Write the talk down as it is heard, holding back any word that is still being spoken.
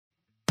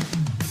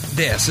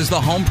This is the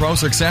Home Pro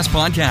Success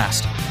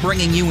Podcast,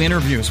 bringing you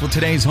interviews with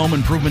today's home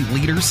improvement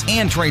leaders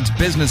and trades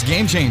business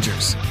game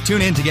changers.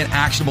 Tune in to get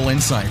actionable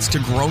insights to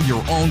grow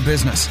your own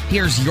business.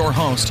 Here's your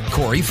host,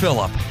 Corey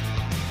Phillip.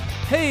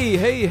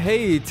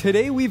 Hey.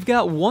 Today we've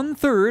got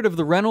 1/3 of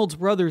the Reynolds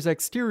Brothers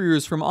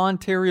Exteriors from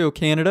Ontario,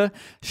 Canada,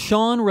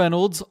 Sean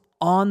Reynolds,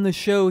 on the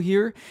show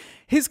here.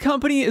 His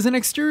company is an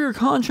exterior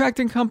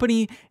contracting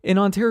company in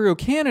Ontario,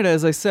 Canada,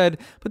 as I said,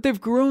 but they've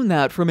grown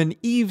that from an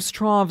eaves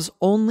troughs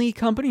only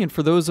company. And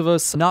for those of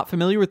us not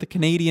familiar with the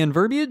Canadian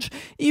verbiage,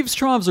 eaves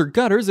troughs are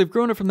gutters. They've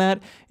grown it from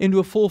that into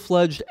a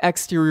full-fledged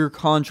exterior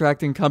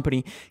contracting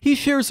company. He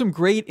shares some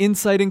great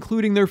insight,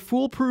 including their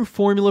foolproof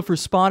formula for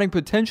spotting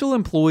potential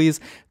employees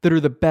that are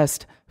the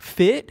best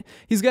fit.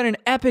 He's got an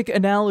epic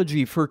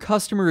analogy for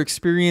customer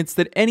experience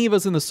that any of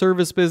us in the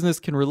service business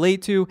can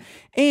relate to,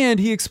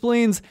 and he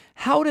explains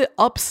how to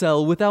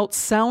upsell without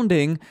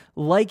sounding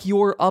like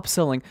you're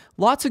upselling.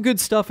 Lots of good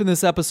stuff in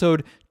this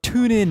episode.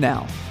 Tune in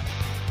now.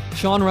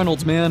 Sean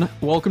Reynolds, man,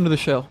 welcome to the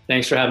show.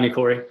 Thanks for having me,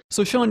 Corey.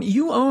 So, Sean,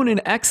 you own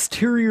an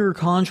exterior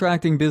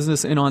contracting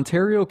business in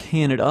Ontario,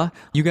 Canada.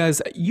 You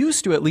guys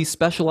used to at least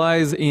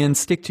specialize and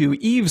stick to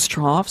eaves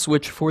troughs,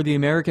 which for the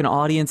American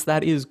audience,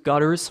 that is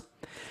gutters.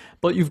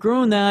 But you've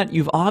grown that.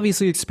 You've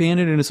obviously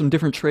expanded into some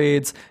different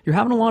trades. You're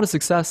having a lot of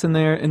success in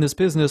this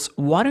business.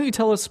 Why don't you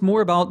tell us more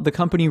about the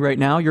company right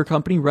now, your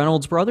company,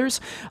 Reynolds Brothers?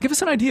 Give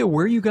us an idea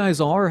where you guys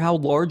are, how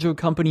large a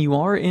company you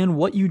are, and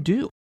what you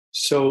do.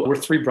 So we're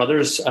three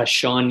brothers,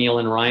 Sean, Neil,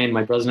 and Ryan.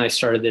 My brothers and I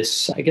started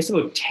this, I guess,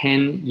 about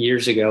 10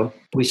 years ago.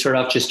 We started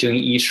off just doing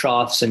eaves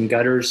troughs and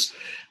gutters.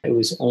 It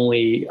was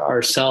only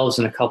ourselves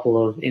and a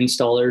couple of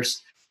installers.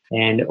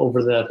 And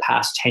over the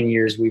past 10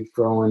 years, we've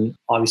grown,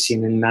 obviously,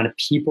 in the amount of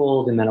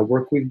people, the amount of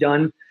work we've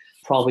done,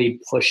 probably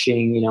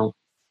pushing,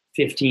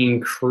 15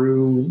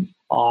 crew,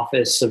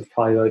 office of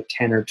probably about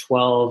 10 or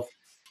 12,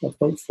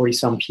 about 40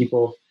 some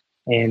people.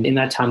 And in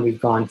that time, we've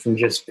gone from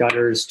just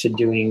gutters to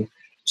doing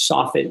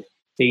soffit,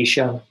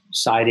 fascia,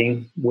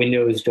 siding,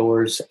 windows,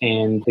 doors,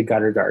 and the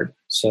gutter guard.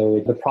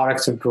 So the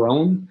products have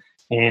grown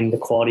and the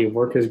quality of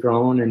work has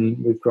grown,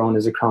 and we've grown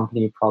as a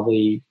company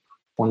probably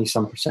 20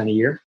 some percent a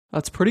year.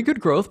 That's pretty good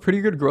growth.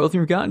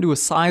 You've gotten to a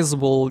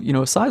sizable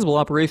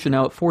operation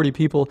now at 40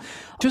 people.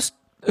 Just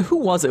who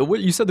was it?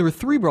 You said there were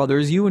three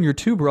brothers, you and your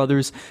two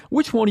brothers.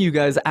 Which one of you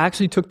guys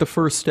actually took the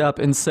first step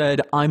and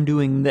said, I'm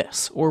doing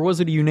this? Or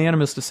was it a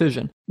unanimous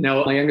decision?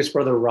 No, my youngest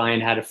brother,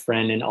 Ryan, had a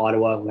friend in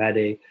Ottawa who had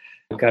a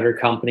gutter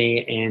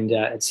company and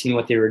had seen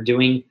what they were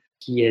doing.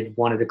 He had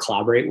wanted to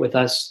collaborate with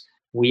us.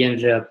 We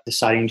ended up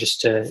deciding just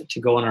to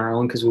go on our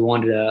own because we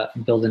wanted to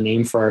build a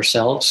name for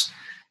ourselves.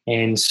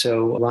 And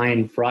so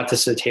Ryan brought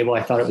this to the table.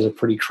 I thought it was a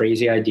pretty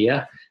crazy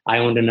idea. I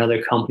owned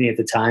another company at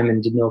the time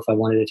and didn't know if I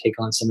wanted to take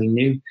on something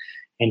new.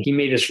 And he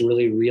made us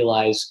really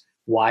realize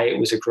why it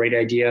was a great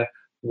idea,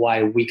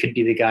 why we could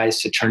be the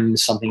guys to turn into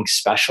something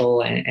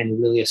special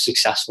and really a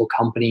successful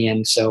company.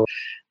 And so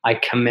I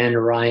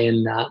commend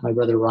Ryan, my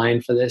brother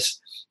Ryan, for this.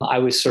 I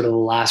was sort of the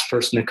last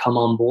person to come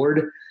on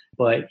board.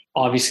 But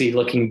obviously,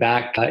 looking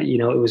back,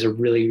 it was a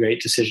really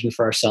great decision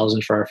for ourselves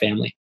and for our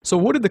family. So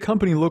what did the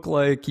company look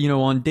like,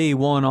 on day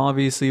one?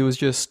 Obviously, it was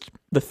just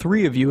the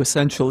three of you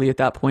essentially at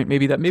that point.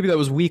 Maybe that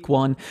was week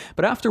one.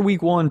 But after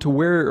week one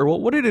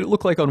what did it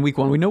look like on week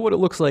one? We know what it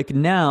looks like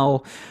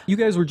now. You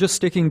guys were just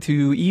sticking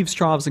to eaves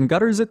troughs and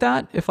gutters at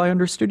that, if I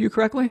understood you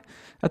correctly,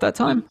 at that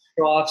time?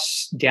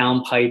 Troughs,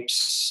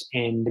 downpipes,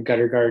 and the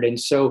gutter guard. And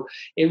so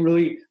it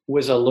really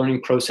was a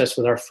learning process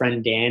with our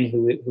friend Dan,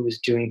 who was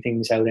doing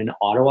things out in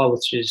Ottawa,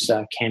 which is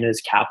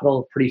Canada's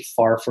capital, pretty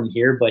far from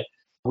here. But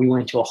we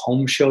went to a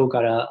home show,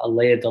 got a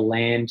lay of the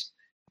land.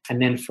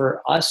 And then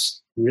for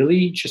us,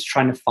 really just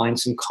trying to find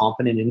some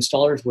competent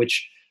installers,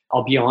 which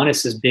I'll be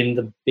honest has been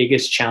the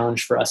biggest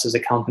challenge for us as a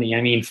company.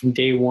 I mean, from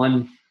day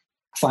one,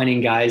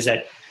 finding guys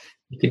that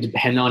you could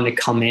depend on to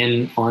come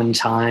in on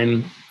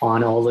time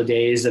on all the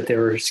days that they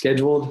were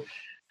scheduled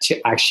to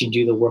actually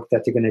do the work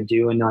that they're going to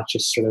do and not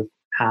just sort of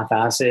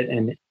half-ass it.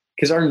 And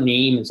because our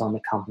name is on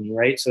the company,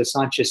 right? So it's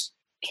not just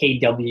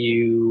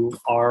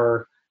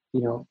KWR,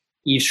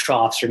 eaves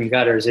troughs or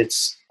gutters.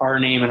 It's our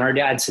name, and our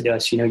dad said to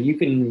us, you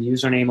can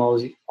use our name all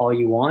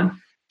you want.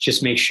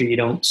 Just make sure you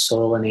don't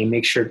soil a name.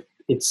 Make sure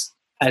it's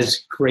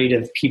as great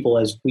of people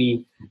as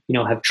we,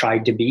 have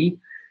tried to be.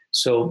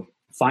 So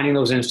finding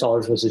those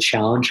installers was a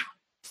challenge.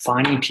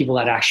 Finding people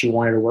that actually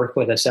wanted to work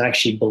with us, that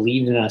actually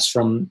believed in us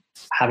from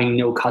having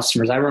no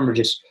customers. I remember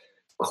just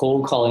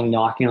cold calling,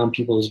 knocking on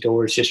people's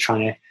doors, just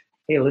trying to,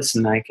 hey,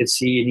 listen, I could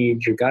see you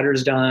need your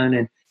gutters done.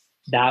 And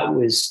that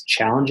was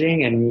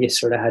challenging. And you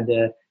sort of had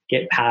to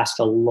get past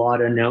a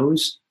lot of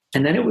no's.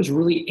 And then it was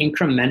really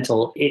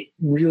incremental.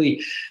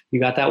 You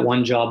got that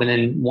one job. And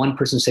then one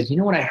person said, you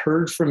know what, I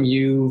heard from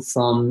you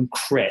from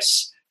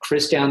Chris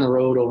down the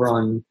road over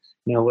on,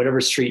 whatever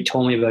street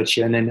told me about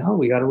you. And then,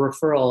 we got a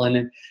referral. And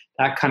then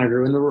that kind of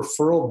grew. And the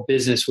referral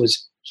business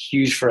was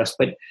huge for us.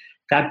 But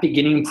that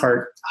beginning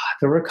part,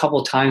 there were a couple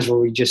of times where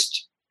we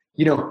just,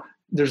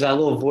 there's that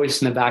little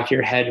voice in the back of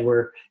your head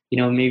where,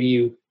 maybe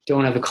you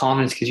don't have the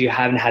confidence because you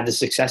haven't had the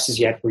successes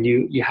yet, where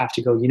you have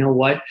to go, you know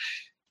what?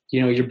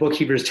 Your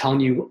bookkeeper is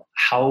telling you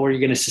how are you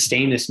going to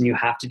sustain this, and you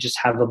have to just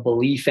have a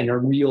belief and a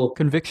real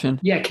conviction.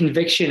 Yeah,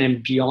 conviction,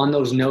 and beyond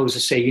those no's to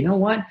say, you know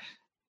what?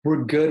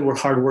 We're good, we're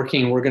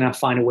hardworking, and we're going to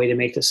find a way to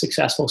make this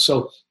successful.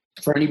 So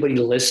for anybody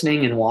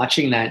listening and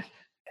watching that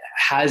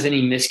has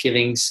any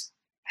misgivings,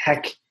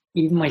 heck,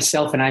 even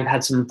myself, and I've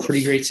had some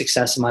pretty great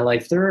success in my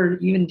life. There are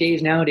even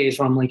days nowadays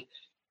where I'm like,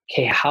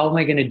 okay, how am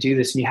I going to do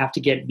this? And you have to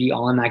get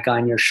beyond that guy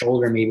on your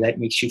shoulder, maybe that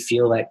makes you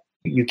feel that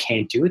you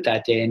can't do it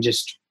that day, and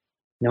just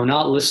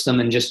not list them,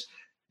 and just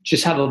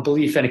have a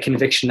belief and a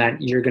conviction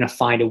that you're going to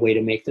find a way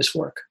to make this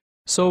work.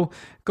 So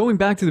going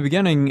back to the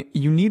beginning,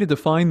 you needed to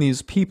find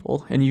these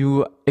people, and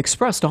you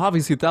expressed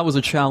obviously that was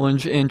a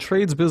challenge, and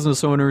trades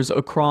business owners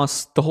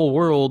across the whole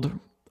world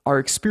are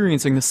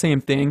experiencing the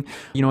same thing.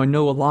 I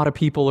know a lot of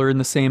people are in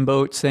the same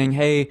boat saying,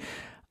 hey,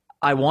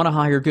 I want to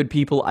hire good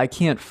people. I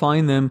can't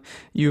find them.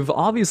 You've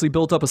obviously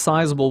built up a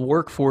sizable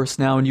workforce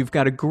now, and you've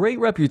got a great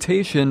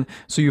reputation.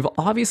 So you've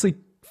obviously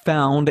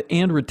found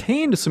and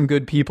retained some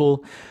good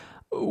people.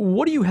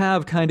 What do you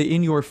have kind of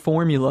in your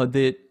formula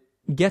that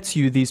gets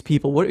you these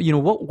people?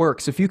 What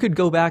works? If you could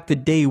go back to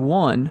day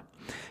one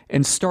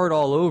and start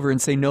all over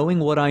and say, knowing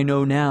what I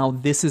know now,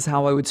 this is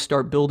how I would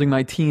start building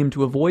my team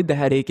to avoid the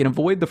headache and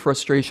avoid the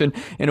frustration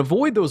and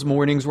avoid those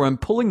mornings where I'm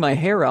pulling my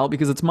hair out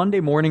because it's Monday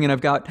morning and I've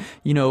got,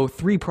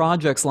 3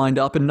 projects lined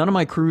up and none of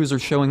my crews are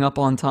showing up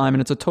on time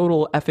and it's a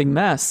total effing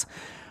mess.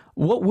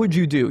 What would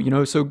you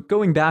do? So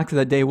going back to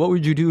that day, what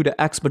would you do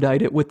to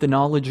expedite it with the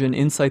knowledge and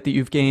insight that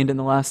you've gained in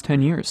the last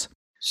 10 years?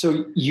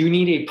 So you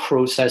need a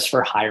process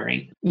for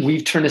hiring.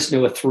 We've turned this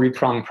into a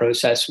 3-pronged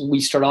process. We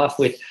start off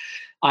with,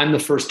 I'm the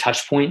first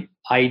touch point.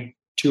 I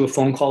do a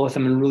phone call with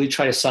them and really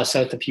try to suss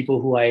out the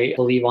people who I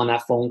believe on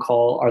that phone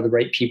call are the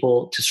right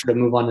people to sort of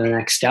move on to the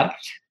next step.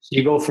 So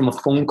you go from a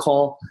phone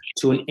call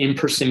to an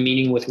in-person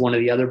meeting with one of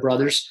the other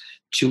brothers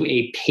to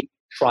a paid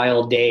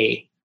trial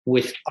day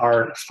with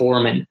our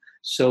foreman.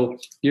 So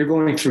you're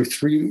going through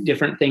 3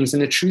 different things.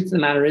 And the truth of the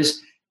matter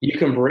is, you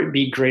can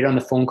be great on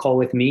the phone call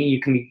with me. You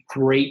can be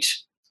great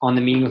on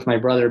the meeting with my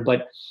brother.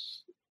 But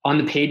on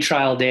the paid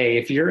trial day,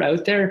 if you're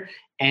out there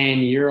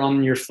and you're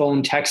on your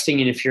phone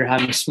texting, and if you're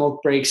having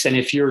smoke breaks, and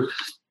if you're,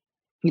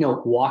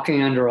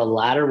 walking under a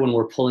ladder when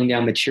we're pulling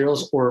down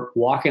materials, or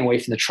walking away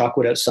from the truck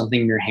without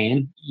something in your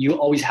hand, you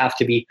always have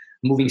to be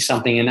moving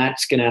something. And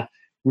that's going to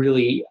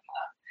really,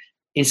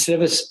 instead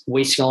of us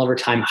wasting all of our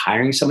time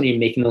hiring somebody and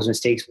making those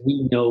mistakes,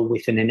 we know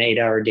within an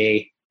 8-hour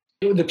day,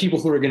 the people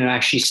who are going to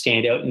actually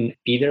stand out and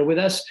be there with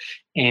us,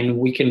 and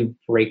we can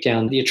break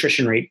down the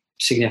attrition rate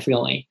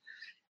significantly.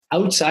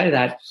 Outside of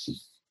that,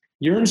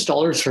 your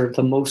installers are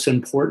the most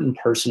important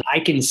person.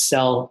 I can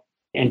sell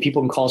and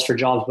people can call us for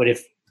jobs, but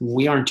if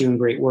we aren't doing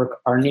great work,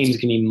 our name's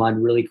going to be mud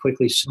really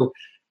quickly. So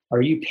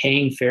are you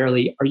paying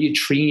fairly? Are you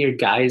treating your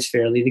guys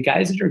fairly? The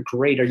guys that are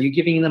great, are you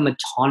giving them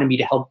autonomy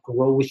to help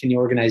grow within the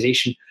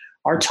organization?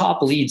 Our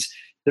top leads,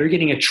 they're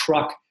getting a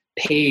truck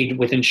paid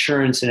with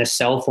insurance and a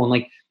cell phone.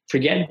 Like,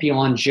 forget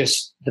beyond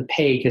just the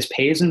pay, because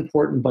pay is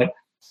important, but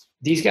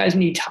these guys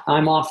need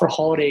time off for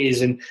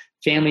holidays and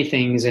family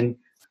things. And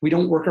we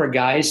don't work our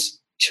guys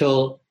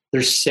till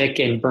they're sick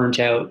and burnt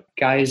out.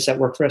 Guys that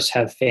work for us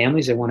have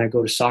families. They want to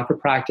go to soccer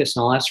practice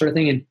and all that sort of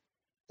thing. And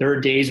there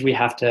are days we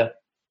have to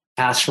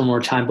ask for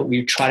more time, but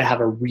we try to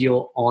have a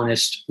real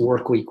honest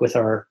work week with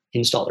our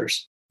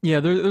installers. Yeah,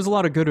 there's a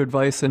lot of good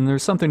advice, and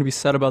there's something to be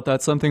said about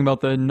that, something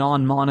about the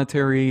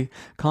non-monetary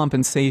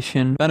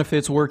compensation,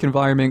 benefits, work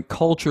environment,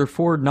 culture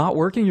for not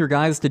working your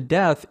guys to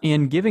death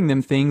and giving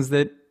them things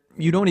that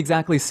you don't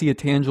exactly see a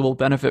tangible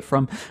benefit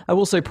from. I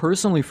will say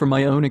personally, from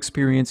my own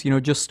experience,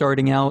 just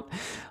starting out,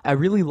 I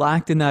really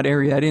lacked in that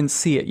area. I didn't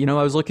see it.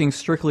 I was looking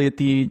strictly at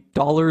the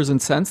dollars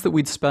and cents that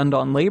we'd spend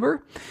on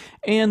labor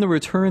and the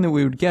return that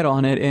we would get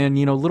on it. And,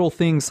 little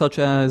things such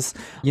as,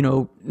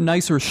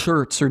 nicer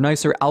shirts or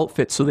nicer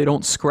outfits so they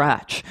don't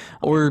scratch,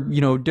 or,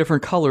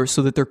 different colors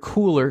so that they're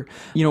cooler,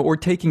 or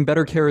taking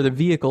better care of the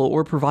vehicle,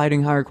 or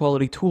providing higher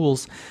quality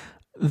tools.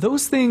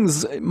 Those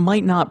things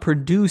might not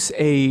produce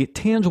a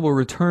tangible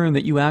return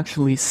that you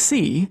actually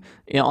see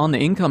on the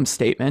income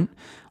statement.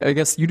 I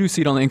guess you do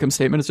see it on the income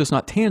statement. It's just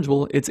not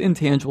tangible. It's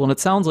intangible. And it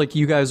sounds like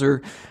you guys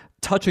are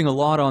touching a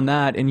lot on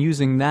that and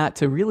using that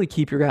to really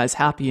keep your guys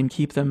happy and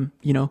keep them,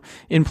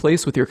 in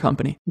place with your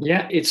company.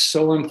 Yeah, it's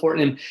so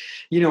important.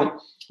 And,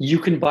 you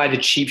can buy the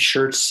cheap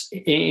shirts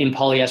in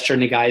polyester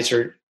and the guys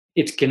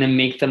it's going to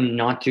make them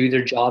not do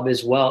their job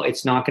as well.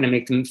 It's not going to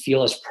make them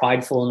feel as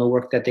prideful in the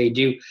work that they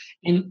do.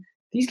 And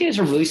these guys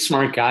are really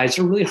smart guys.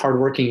 They're really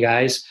hardworking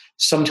guys.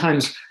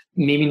 Sometimes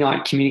maybe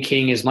not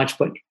communicating as much,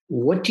 but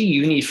what do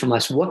you need from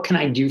us? What can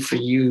I do for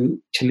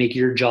you to make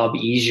your job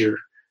easier?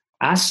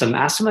 Ask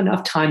them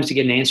enough times to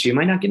get an answer. You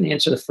might not get an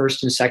answer the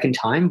first and second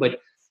time, but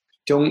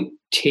don't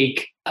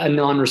take a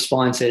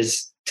non-response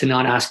as to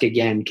not ask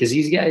again. Because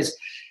these guys,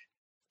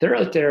 they're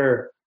out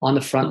there on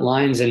the front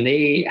lines, and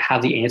they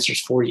have the answers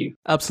for you.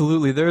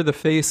 Absolutely. They're the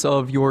face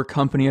of your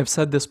company. I've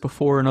said this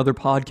before in other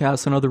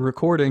podcasts and other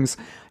recordings.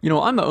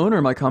 I'm the owner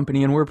of my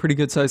company and we're a pretty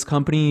good sized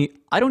company.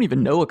 I don't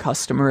even know a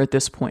customer at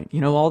this point.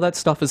 All that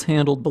stuff is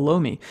handled below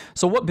me.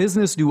 So what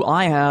business do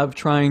I have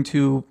trying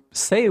to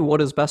say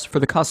what is best for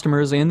the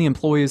customers and the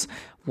employees?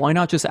 Why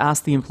not just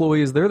ask the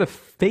employees? They're the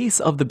face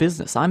of the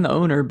business. I'm the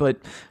owner, but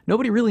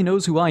nobody really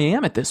knows who I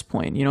am at this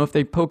point. If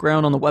they poke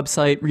around on the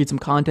website, read some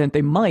content,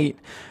 they might,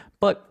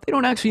 but they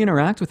don't actually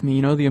interact with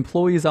me. The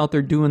employees out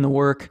there doing the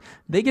work,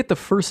 they get the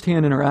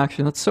firsthand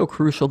interaction. That's so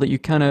crucial that you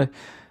kind of,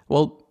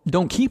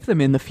 don't keep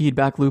them in the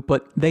feedback loop,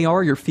 but they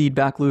are your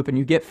feedback loop and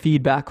you get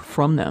feedback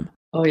from them.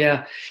 Oh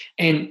yeah.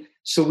 And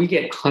so we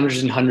get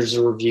hundreds and hundreds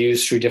of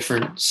reviews through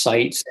different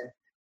sites.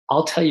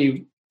 I'll tell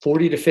you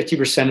 40 to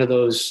 50% of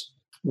those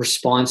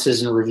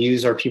responses and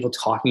reviews are people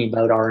talking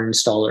about our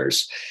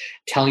installers,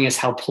 telling us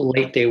how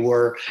polite they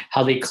were,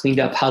 how they cleaned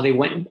up, how they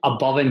went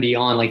above and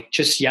beyond. Like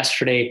just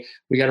yesterday,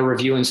 we got a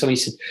review and somebody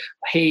said,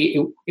 "Hey,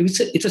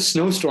 it's a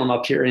snowstorm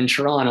up here in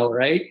Toronto,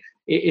 right?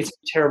 It's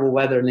terrible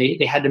weather." And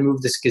they had to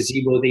move this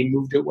gazebo. They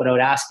moved it without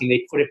asking.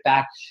 They put it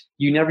back.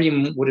 You never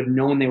even would have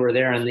known they were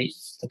there. And the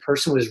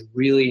person was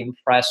really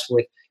impressed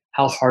with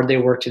how hard they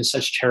worked in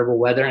such terrible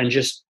weather and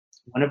just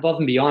went above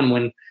and beyond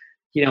when,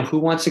 who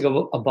wants to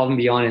go above and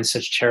beyond in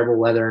such terrible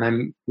weather? And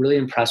I'm really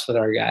impressed with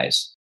our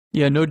guys.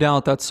 Yeah, no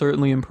doubt. That's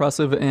certainly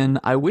impressive. And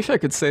I wish I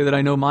could say that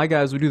I know my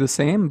guys would do the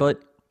same,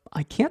 but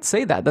I can't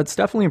say that. That's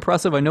definitely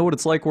impressive. I know what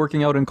it's like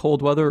working out in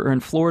cold weather, or in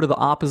Florida, the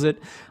opposite,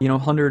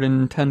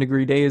 110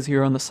 degree days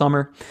here in the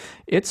summer.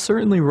 It's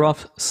certainly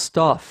rough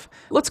stuff.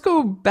 Let's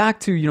go back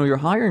to, your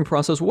hiring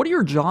process. What do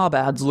your job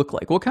ads look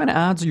like? What kind of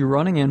ads are you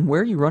running and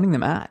where are you running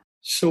them at?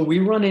 So we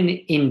run in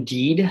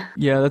Indeed.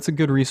 Yeah, that's a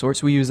good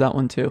resource. We use that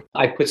one too.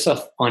 I put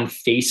stuff on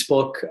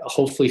Facebook,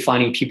 hopefully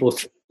finding people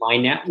through my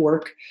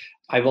network.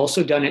 I've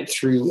also done it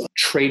through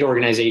trade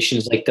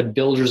organizations like the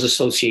Builders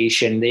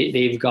Association.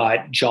 They've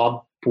got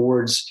job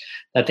boards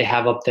that they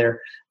have up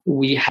there.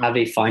 We have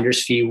a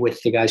finder's fee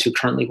with the guys who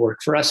currently work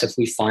for us. If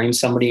we find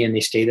somebody and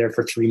they stay there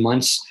for 3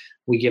 months,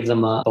 we give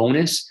them a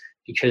bonus,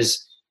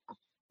 because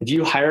if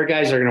you hire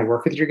guys that are going to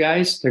work with your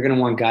guys, they're going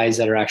to want guys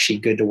that are actually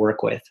good to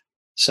work with.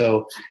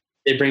 So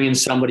they bring in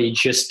somebody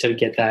just to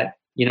get that,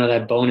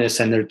 that bonus,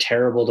 and they're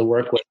terrible to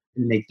work with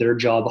and make their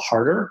job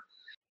harder.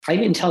 I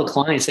even tell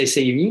clients, they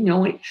say,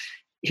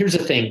 here's the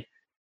thing.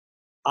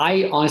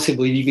 I honestly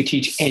believe you could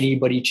teach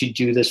anybody to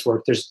do this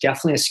work. There's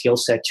definitely a skill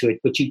set to it,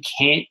 but you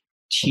can't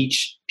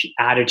teach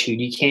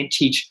attitude. You can't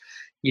teach,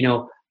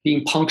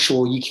 being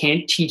punctual. You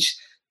can't teach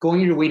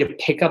going your way to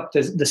pick up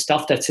the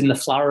stuff that's in the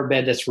flower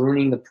bed that's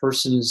ruining the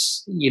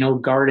person's,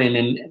 garden.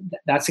 And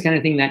that's the kind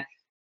of thing that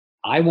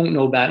I won't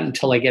know about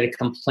until I get a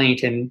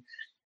complaint. And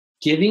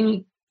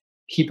giving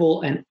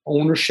people an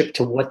ownership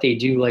to what they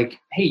do. Like,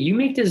 hey, you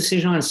make the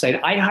decision on site.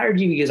 I hired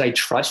you because I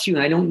trust you,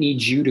 and I don't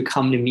need you to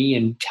come to me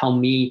and tell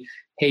me,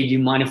 hey, do you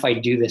mind if I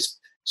do this?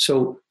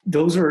 So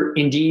those are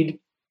Indeed,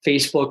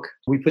 Facebook.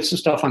 We put some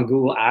stuff on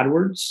Google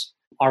AdWords.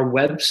 Our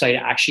website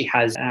actually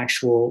has an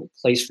actual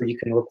place where you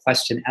can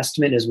request an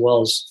estimate as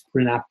well as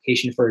put an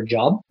application for a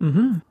job.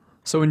 Mm-hmm.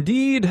 So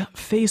Indeed,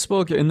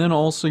 Facebook, and then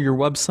also your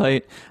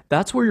website,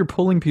 that's where you're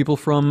pulling people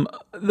from.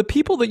 The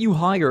people that you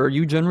hire, are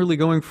you generally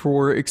going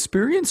for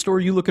experienced, or are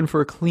you looking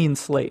for a clean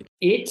slate?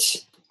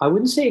 I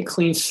wouldn't say a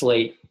clean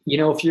slate.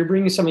 If you're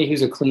bringing somebody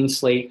who's a clean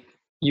slate,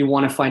 you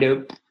want to find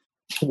out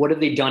what have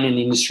they done in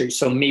the industry.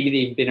 So maybe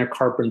they've been a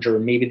carpenter,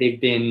 maybe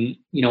they've been,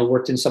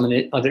 worked in some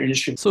other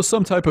industry. So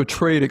some type of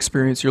trade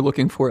experience you're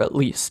looking for at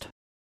least.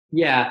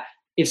 Yeah.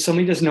 If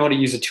somebody doesn't know how to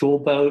use a tool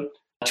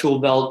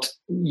belt,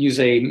 use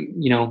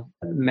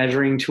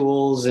measuring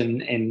tools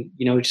and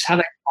just have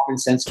that common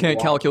sense. Can't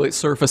calculate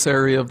surface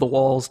area of the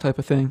walls type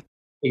of thing.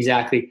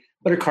 Exactly.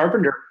 But a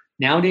carpenter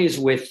nowadays,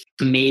 with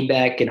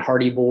Mabec and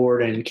Hardy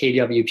board and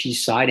KWP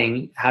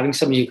siding, having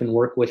somebody who can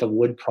work with a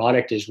wood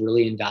product is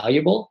really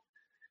invaluable.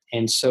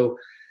 And so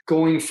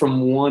going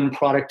from one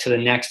product to the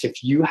next,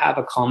 if you have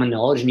a common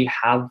knowledge and you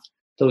have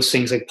those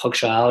things like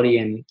punctuality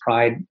and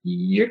pride,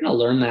 you're going to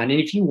learn that. And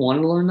if you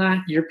want to learn that,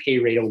 your pay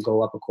rate will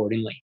go up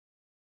accordingly.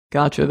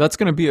 Gotcha. That's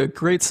going to be a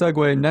great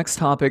segue. Next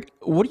topic.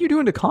 What are you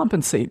doing to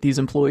compensate these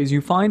employees? You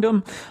find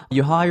them,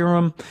 you hire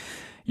them,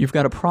 you've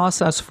got a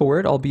process for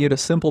it, albeit a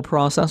simple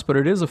process, but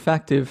it is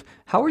effective.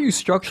 How are you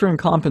structuring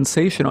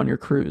compensation on your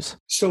crews?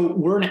 So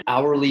we're an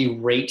hourly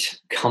rate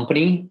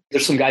company.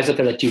 There's some guys out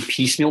there that do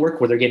piecemeal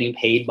work where they're getting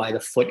paid by the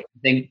foot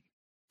thing.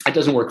 That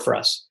doesn't work for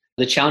us.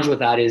 The challenge with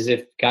that is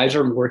if guys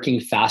are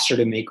working faster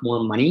to make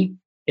more money,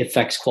 it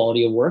affects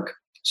quality of work.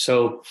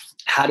 So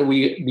how do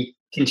we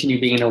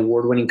continue being an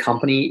award-winning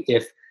company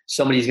if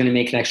somebody's going to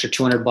make an extra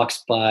 $200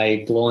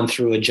 by blowing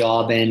through a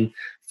job and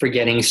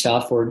forgetting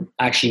stuff or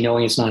actually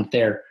knowing it's not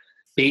there?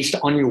 Based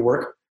on your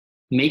work,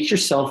 make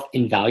yourself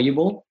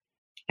invaluable,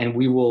 and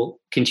we will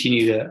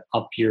continue to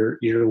up your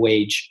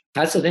wage.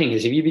 That's the thing,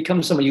 is if you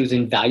become somebody who's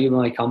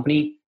invaluable in a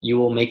company, you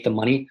will make the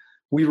money.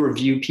 We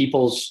review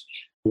people's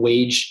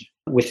wage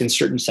within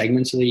certain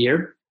segments of the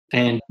year,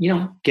 and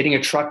getting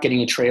a truck,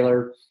 getting a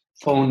trailer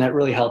phone, that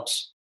really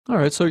helps. All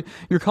right, so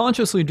you're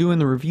consciously doing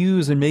the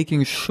reviews and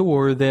making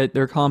sure that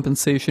their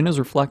compensation is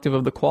reflective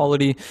of the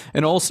quality.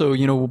 And also,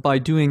 by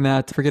doing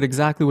that, forget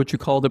exactly what you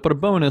called it, but a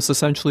bonus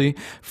essentially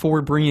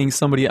for bringing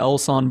somebody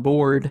else on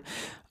board,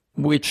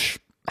 which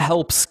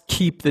helps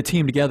keep the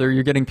team together.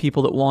 You're getting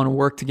people that want to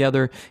work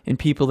together and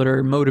people that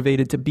are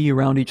motivated to be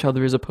around each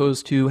other, as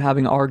opposed to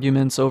having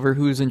arguments over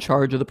who's in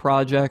charge of the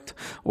project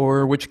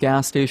or which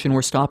gas station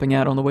we're stopping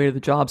at on the way to the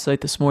job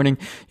site this morning.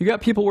 You got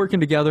people working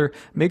together,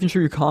 making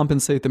sure you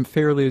compensate them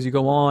fairly as you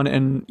go on,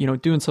 and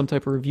doing some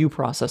type of review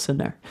process in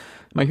there.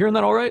 Am I hearing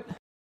that all right?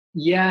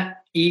 Yeah,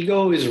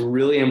 ego is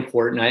really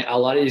important. A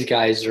lot of these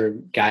guys are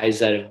guys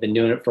that have been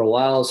doing it for a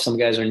while. Some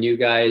guys are new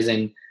guys,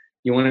 and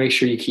you want to make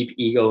sure you keep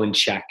ego in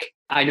check.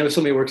 I know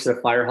somebody works at a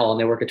fire hall and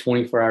they work a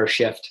 24-hour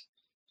shift.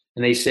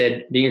 And they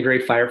said, being a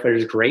great firefighter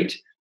is great.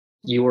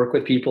 You work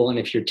with people, and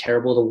if you're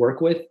terrible to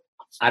work with,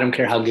 I don't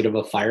care how good of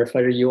a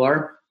firefighter you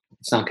are,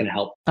 it's not going to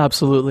help.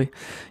 Absolutely.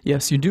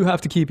 Yes, you do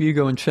have to keep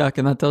ego in check,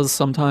 and that does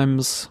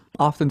oftentimes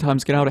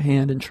get out of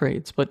hand in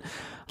trades. But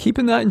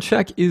keeping that in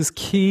check is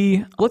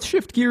key. Let's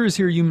shift gears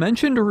here. You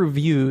mentioned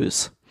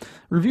reviews.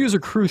 Reviews are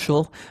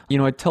crucial.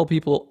 I tell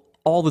people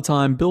all the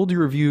time, build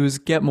your reviews,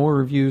 get more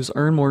reviews,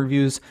 earn more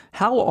reviews.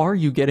 How are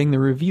you getting the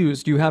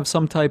reviews? Do you have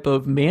some type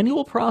of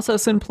manual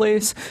process in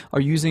place?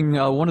 Are you using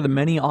one of the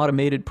many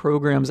automated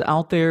programs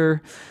out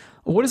there?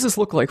 What does this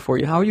look like for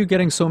you? How are you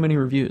getting so many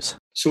reviews?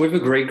 So we have a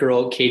great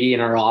girl, Katie,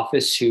 in our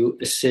office who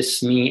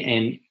assists me.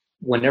 And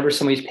whenever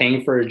somebody's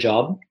paying for a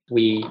job,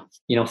 we,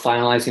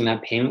 finalizing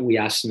that payment, we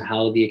ask them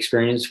how the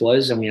experience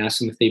was, and we ask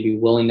them if they'd be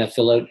willing to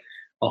fill out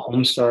a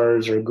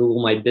HomeStars or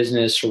Google My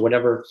Business or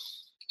whatever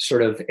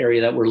sort of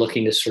area that we're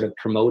looking to sort of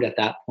promote at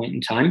that point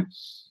in time.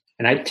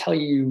 And I tell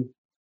you,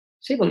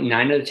 say about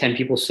 9 out of 10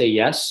 people say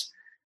yes.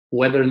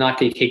 Whether or not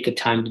they take the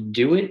time to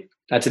do it,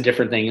 that's a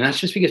different thing. And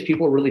that's just because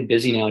people are really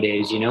busy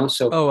nowadays,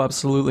 So, oh,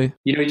 absolutely.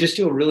 You just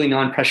do a really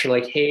non-pressure,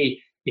 like, hey,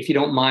 if you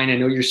don't mind, I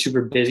know you're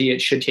super busy.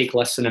 It should take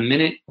less than a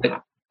minute,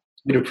 but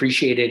we'd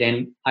appreciate it.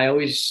 And I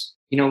always,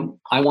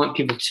 I want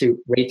people to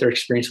rate their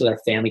experience with our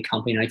family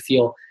company. And I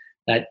feel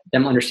that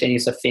them understanding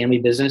it's a family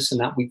business and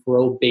that we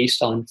grow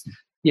based on,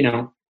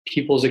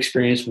 people's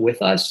experience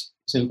with us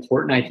is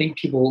important. I think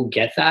people will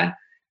get that.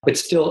 But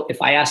still,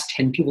 if I ask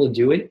 10 people to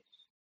do it,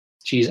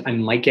 geez, I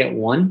might get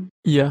one.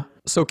 Yeah.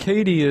 So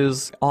Katie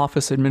is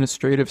office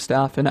administrative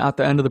staff, and at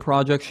the end of the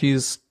project,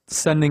 is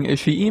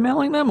she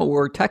emailing them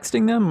or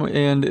texting them?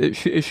 And is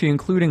she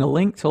including a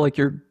link to like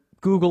your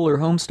Google or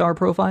Homestar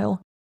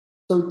profile?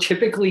 So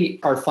typically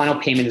our final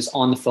payment is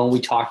on the phone.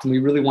 We talk to them. We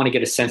really want to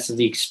get a sense of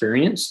the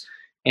experience.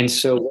 And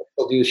so what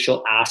we'll do is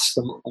she'll ask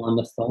them on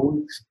the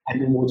phone,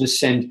 and then we'll just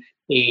send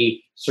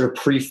a sort of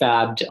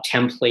prefabbed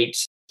template,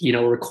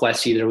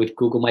 request either with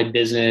Google My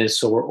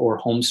Business or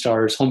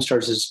HomeStars.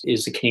 HomeStars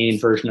is the Canadian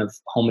version of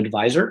Home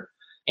Advisor.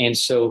 And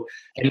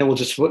then we'll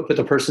just put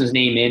the person's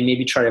name in,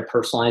 maybe try to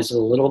personalize it a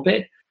little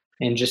bit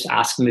and just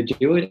ask them to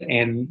do it.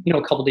 And,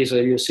 a couple of days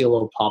later, you'll see a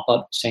little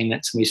pop-up saying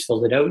that somebody's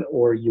filled it out,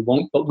 or you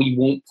won't, but we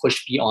won't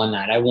push beyond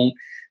that. I won't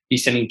be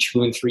sending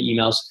 2 and 3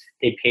 emails.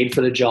 They paid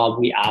for the job.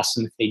 We ask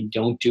them if they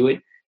don't do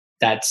it.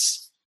 That's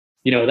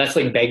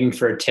like begging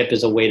for a tip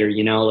as a waiter,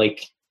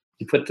 like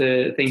you put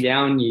the thing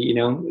down,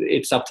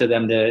 it's up to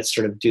them to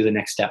sort of do the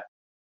next step.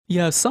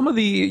 Yeah, some of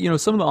the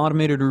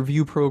automated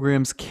review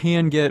programs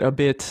can get a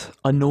bit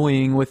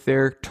annoying with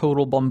their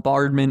total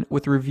bombardment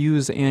with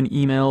reviews and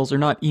emails, or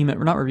not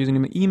reviews,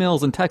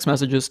 emails and text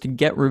messages to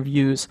get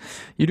reviews.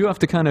 You do have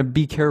to kind of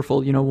be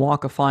careful,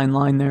 walk a fine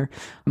line there.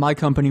 My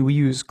company, we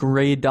use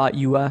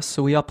grade.us,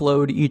 so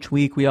each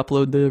week we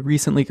upload the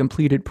recently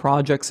completed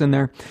projects in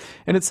there,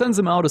 and it sends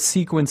them out a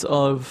sequence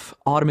of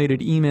automated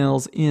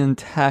emails and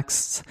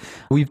texts.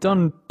 We've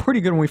done pretty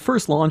good. When we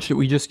first launched it,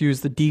 we just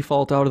used the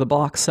default out of the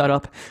box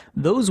setup.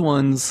 Those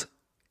ones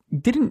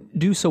didn't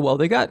do so well.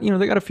 They got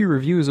a few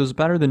reviews. It was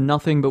better than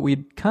nothing, but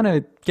we'd kind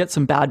of get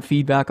some bad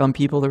feedback on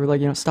people that were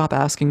like, stop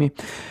asking me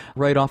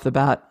right off the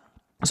bat.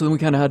 So then we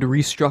kind of had to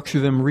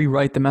restructure them,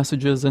 rewrite the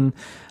messages, and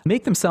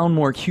make them sound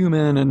more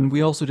human. And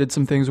we also did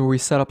some things where we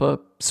set up a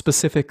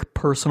specific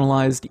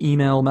personalized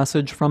email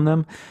message from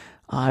them.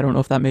 I don't know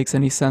if that makes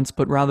any sense,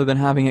 but rather than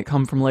having it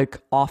come from like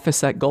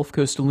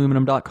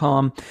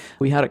office@gulfcoastaluminum.com,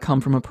 we had it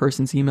come from a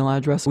person's email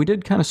address. We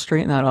did kind of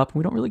straighten that up.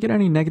 We don't really get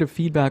any negative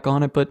feedback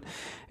on it, but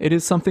it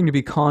is something to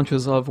be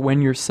conscious of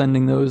when you're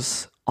sending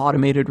those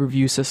automated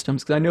review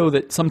systems. Because I know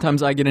that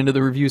sometimes I get into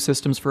the review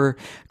systems for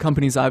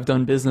companies I've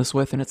done business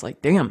with, and it's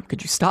like, damn,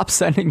 could you stop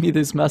sending me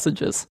these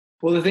messages?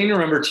 Well, the thing to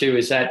remember too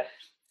is that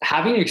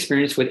having an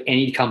experience with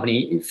any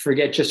company,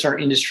 forget just our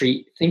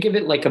industry, think of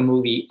it like a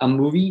movie. A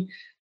movie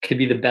could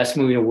be the best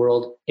movie in the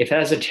world. If it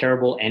has a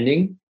terrible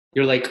ending,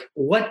 you're like,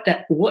 what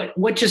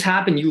just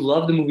happened? You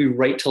love the movie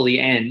right till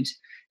the end.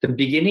 The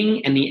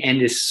beginning and the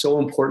end is so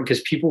important because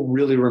people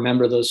really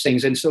remember those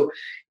things. And so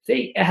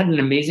they had an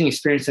amazing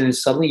experience, and then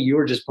suddenly you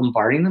were just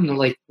bombarding them. They're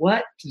like,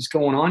 what is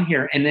going on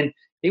here? And then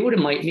they would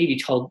have maybe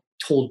told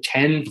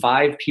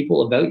 5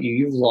 people about you.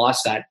 You've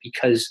lost that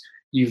because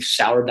you've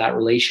soured that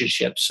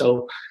relationship.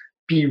 So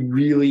be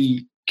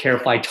really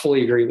careful. I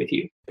totally agree with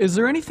you. Is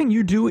there anything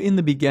you do in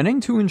the beginning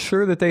to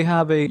ensure that they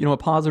have a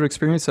positive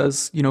experience?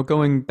 As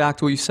going back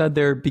to what you said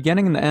there,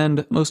 beginning and the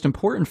end, most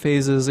important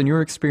phases in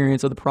your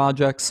experience of the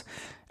projects,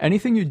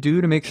 anything you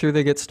do to make sure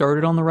they get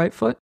started on the right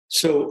foot?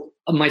 So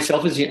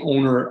myself as the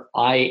owner,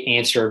 I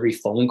answer every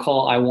phone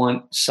call. I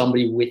want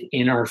somebody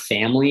within our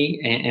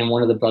family and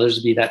one of the brothers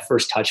to be that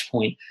first touch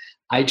point.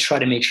 I try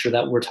to make sure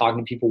that we're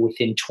talking to people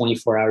within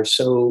 24 hours.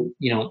 So,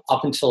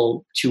 up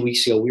until 2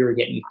 weeks ago, we were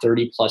getting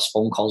 30 plus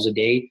phone calls a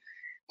day.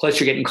 Plus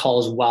you're getting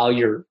calls while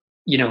you're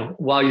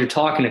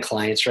talking to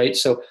clients, right?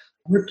 So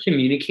we're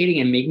communicating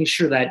and making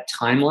sure that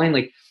timeline,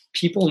 like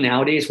people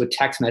nowadays with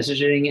text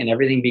messaging and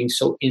everything being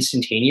so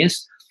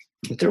instantaneous,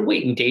 if they're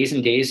waiting days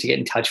and days to get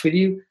in touch with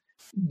you,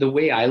 the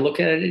way I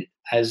look at it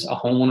as a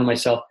homeowner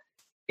myself,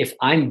 if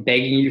I'm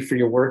begging you for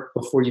your work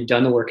before you've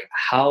done the work,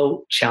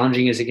 how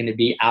challenging is it going to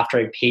be after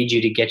I paid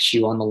you to get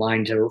you on the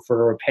line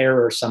for a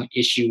repair or some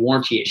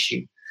warranty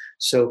issue?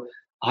 So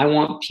I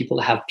want people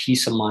to have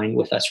peace of mind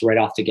with us right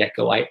off the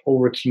get-go. I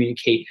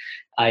over-communicate.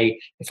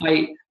 If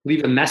I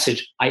leave a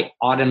message, I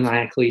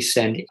automatically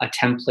send a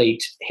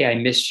template. Hey, I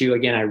missed you.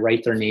 Again, I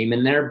write their name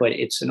in there, but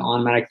it's an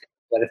automatic thing.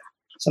 But if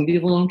some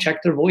people don't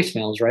check their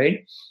voicemails,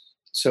 right?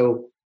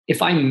 So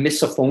if I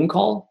miss a phone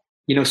call,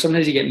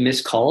 sometimes you get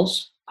missed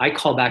calls. I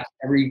call back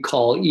every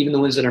call, even the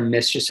ones that are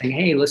missed, just saying,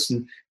 hey,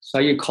 listen, saw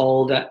you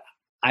called.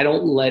 I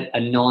don't let a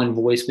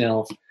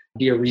non-voicemail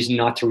be a reason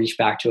not to reach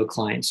back to a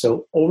client.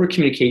 So over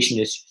communication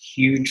is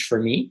huge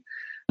for me.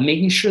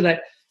 Making sure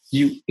that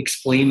you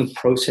explain the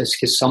process,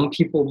 because some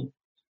people,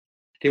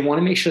 they want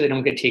to make sure they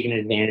don't get taken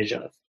advantage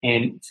of.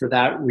 And for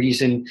that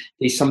reason,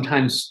 they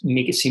sometimes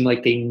make it seem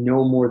like they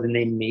know more than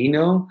they may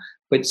know.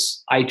 But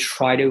I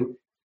try to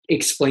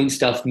explain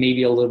stuff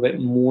maybe a little bit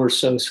more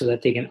so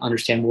that they can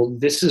understand, well,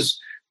 this is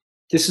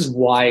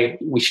why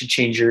we should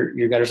change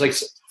your gutters. Like,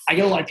 I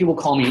get a lot of people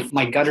call me,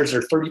 my gutters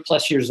are 30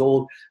 plus years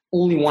old,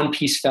 only one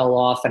piece fell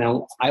off, and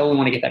I only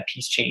want to get that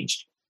piece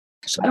changed.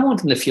 So I don't want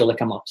them to feel like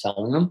I'm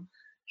upselling them.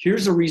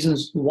 Here's the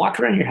reasons. Walk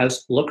around your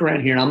house, look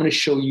around here, and I'm going to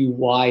show you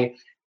why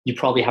you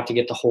probably have to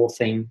get the whole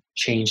thing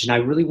changed. And I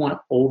really want to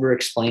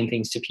over-explain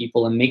things to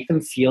people and make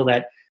them feel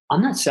that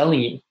I'm not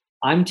selling you.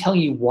 I'm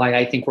telling you why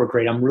I think we're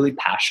great. I'm really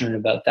passionate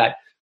about that.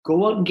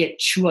 Go out and get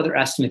 2 other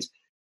estimates,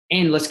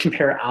 and let's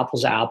compare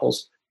apples to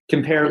apples.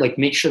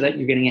 Make sure that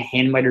you're getting a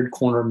hand-mitered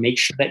corner. Make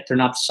sure that they're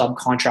not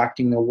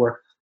subcontracting their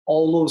work.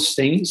 All those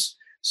things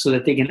so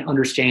that they can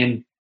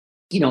understand,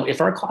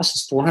 if our cost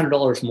is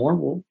 $400 more,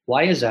 well,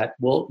 why is that?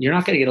 Well, you're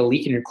not going to get a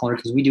leak in your corner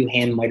because we do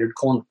hand-mitered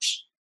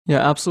corners.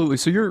 Yeah, absolutely.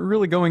 So you're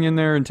really going in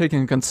there and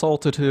taking a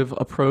consultative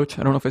approach.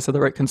 I don't know if I said the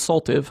right,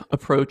 consultative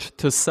approach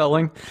to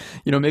selling,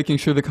 making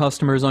sure the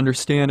customers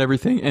understand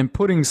everything and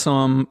putting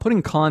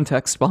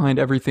context behind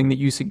everything that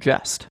you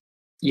suggest.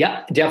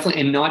 Yeah,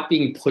 definitely. And not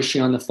being pushy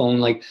on the phone.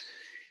 Like,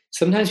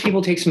 sometimes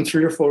people take some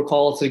 3 or 4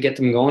 calls to get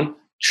them going.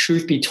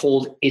 Truth be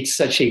told, it's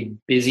such a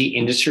busy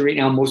industry right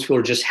now. Most people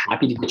are just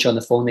happy to get you on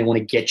the phone. They want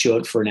to get you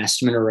out for an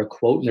estimate or a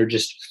quote, and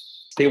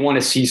they want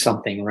to see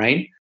something,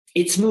 right?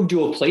 It's moved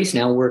to a place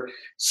now where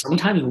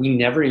sometimes we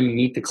never even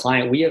meet the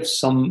client. We have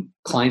some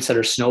clients that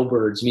are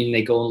snowbirds, meaning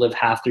they go and live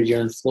half their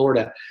year in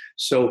Florida.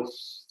 So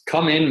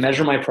come in,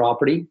 measure my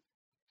property.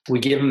 We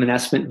give them an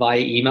estimate via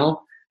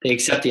email. They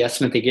accept the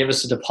estimate. They give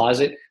us a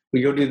deposit.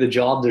 We go do the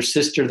job. Their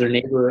sister, their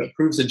neighbor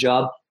approves the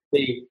job.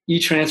 They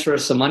e-transfer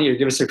us some money or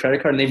give us their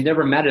credit card, and they've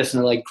never met us. And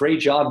they're like,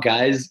 great job,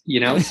 guys.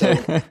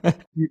 So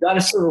you got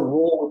to sort of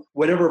roll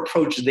whatever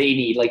approach they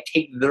need. Like,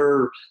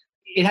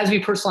 it has to be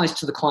personalized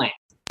to the client.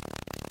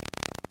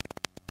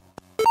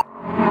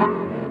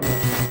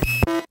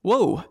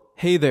 Whoa.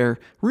 Hey there.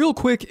 Real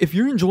quick, if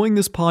you're enjoying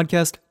this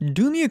podcast,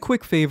 do me a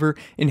quick favor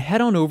and head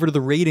on over to the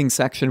rating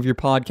section of your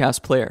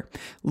podcast player.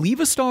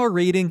 Leave a star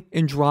rating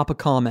and drop a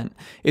comment.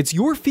 It's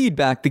your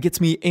feedback that gets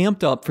me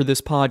amped up for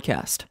this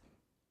podcast.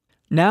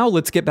 Now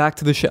let's get back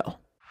to the show.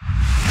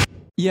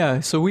 Yeah,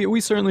 so we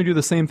certainly do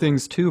the same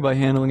things too by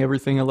handling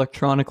everything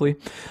electronically.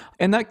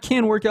 And that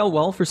can work out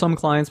well for some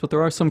clients, but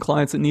there are some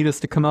clients that need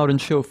us to come out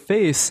and show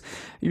face.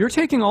 You're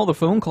taking all the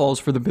phone calls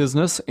for the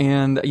business,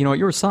 and at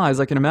your size,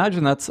 I can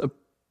imagine that's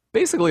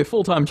basically a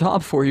full-time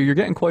job for you. You're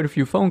getting quite a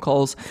few phone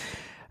calls.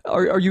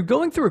 Are you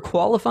going through a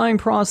qualifying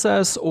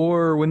process,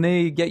 or when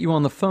they get you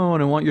on the phone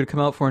and want you to come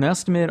out for an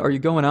estimate, are you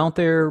going out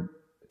there?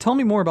 Tell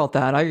me more about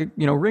that.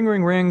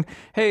 Ring.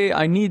 Hey,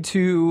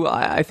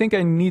 I think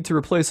I need to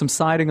replace some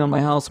siding on my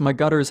house. My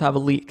gutters have a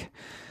leak.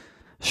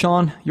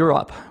 Sean, you're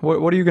up.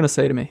 What are you going to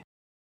say to me?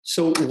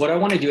 So what I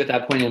want to do at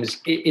that point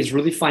is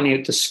really finding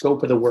out the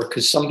scope of the work,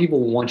 because some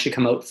people want you to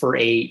come out for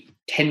a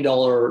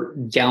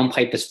 $10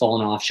 downpipe that's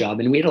fallen off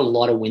job. And we had a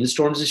lot of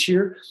windstorms this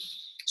year.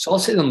 So I'll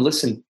say to them,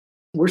 listen,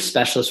 we're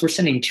specialists. We're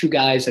sending 2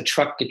 guys, a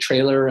truck, a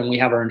trailer, and we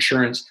have our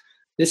insurance.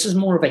 This is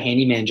more of a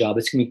handyman job.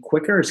 It's going to be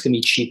quicker. It's going to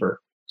be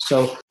cheaper.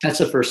 So that's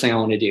the first thing I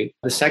want to do.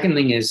 The second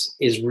thing is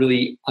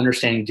really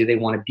understanding, do they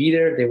want to be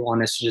there? They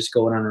want us to just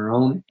go it on our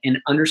own, and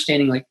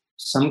understanding, like,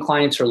 some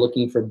clients are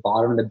looking for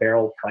bottom of the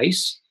barrel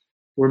price.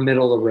 We're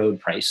middle of the road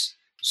price.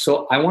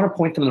 So I want to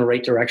point them in the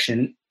right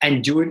direction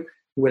and do it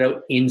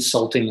without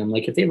insulting them.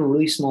 Like if they have a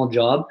really small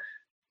job,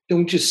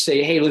 don't just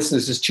say, hey, listen,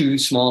 this is too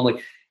small. I'm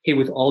like, hey,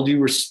 with all due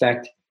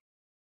respect,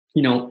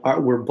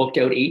 we're booked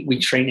out 8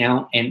 weeks right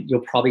now and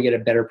you'll probably get a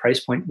better price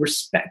point.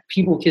 Respect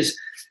people, because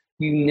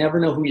you never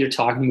know who you're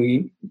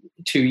talking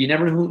to. You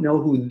never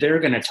know who they're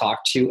going to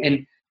talk to.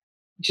 And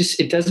just,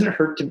 it doesn't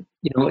hurt to,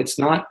 it's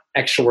not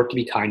extra work to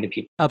be kind to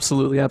people.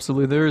 Absolutely.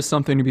 Absolutely. There is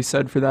something to be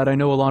said for that. I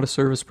know a lot of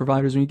service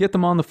providers, when you get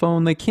them on the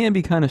phone, they can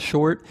be kind of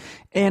short.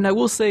 And I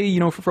will say,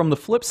 from the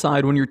flip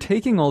side, when you're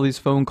taking all these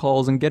phone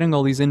calls and getting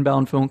all these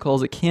inbound phone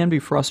calls, it can be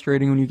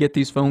frustrating when you get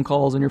these phone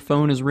calls and your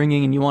phone is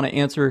ringing and you want to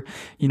answer,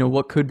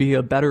 what could be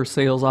a better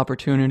sales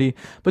opportunity.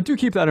 But do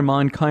keep that in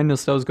mind.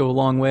 Kindness does go a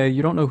long way.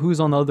 You don't know who's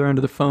on the other end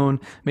of the phone.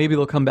 Maybe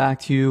they'll come back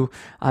to you.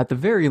 At the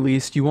very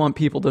least, you want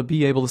people to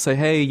be able to say,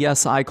 hey,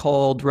 yes, I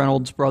called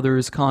Reynolds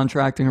Brothers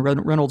Contracting,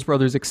 Reynolds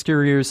Brothers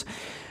Exteriors,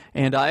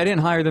 and I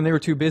didn't hire them. They were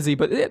too busy,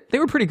 but they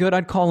were pretty good.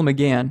 I'd call them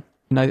again.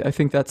 And I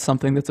think that's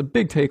something that's a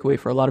big takeaway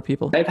for a lot of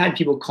people. I've had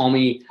people call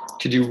me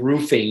to do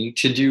roofing,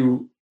 to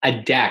do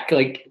a deck.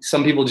 Like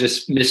some people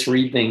just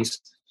misread things.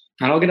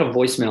 And I'll get a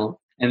voicemail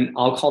and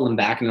I'll call them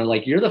back and they're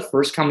like, you're the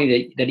first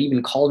company that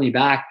even called me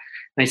back.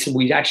 And I said,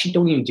 we actually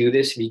don't even do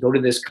this. If you go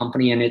to this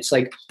company, and it's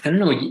like, I don't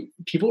know,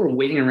 people are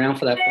waiting around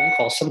for that phone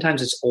call.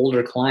 Sometimes it's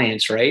older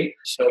clients, right?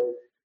 So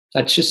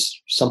that's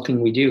just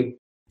something we do.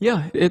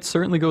 Yeah, it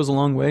certainly goes a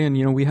long way.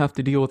 And, we have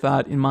to deal with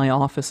that in my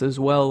office as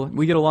well.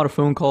 We get a lot of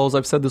phone calls.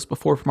 I've said this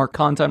before from our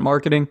content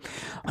marketing.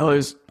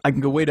 I can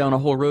go way down a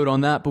whole road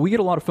on that, but we get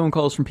a lot of phone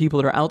calls from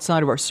people that are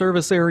outside of our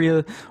service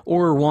area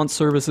or want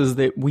services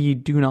that we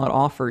do not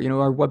offer.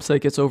 Our website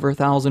gets over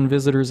 1,000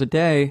 visitors a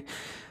day,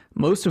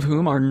 most of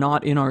whom are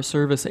not in our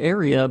service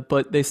area,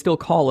 but they still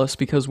call us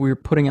because we're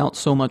putting out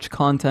so much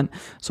content.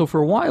 So for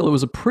a while, it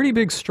was a pretty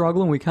big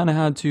struggle, and we kind of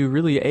had to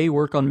really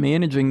work on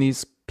managing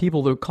these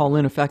people to call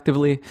in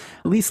effectively,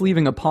 at least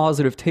leaving a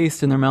positive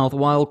taste in their mouth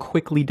while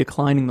quickly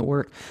declining the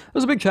work. It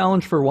was a big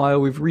challenge for a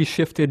while. We've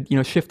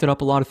shifted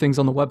up a lot of things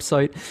on the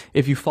website.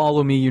 If you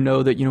follow me, you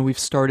know that, we've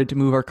started to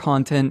move our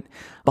content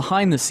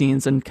behind the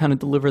scenes and kind of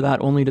deliver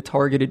that only to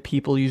targeted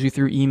people, usually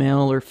through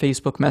email or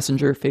Facebook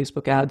Messenger,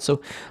 Facebook ads.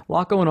 So a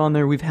lot going on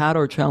there. We've had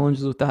our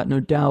challenges with that, no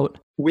doubt.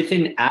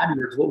 Within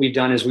AdWords, what we've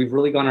done is we've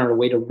really gone our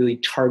way to really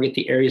target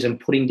the areas and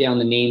putting down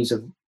the names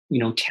of,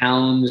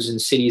 towns and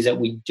cities that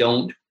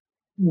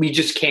we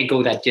just can't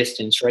go that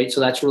distance, right? So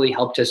that's really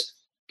helped us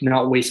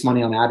not waste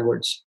money on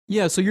AdWords.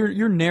 Yeah, so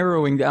you're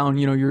narrowing down,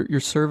 your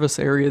service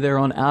area there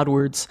on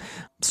AdWords.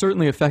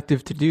 Certainly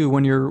effective to do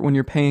when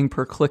you're paying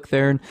per click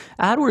there. And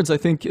AdWords, I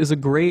think, is a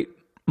great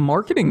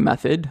marketing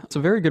method. It's a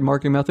very good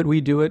marketing method.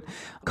 We do it.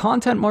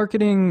 Content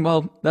marketing,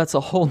 well, that's a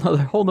whole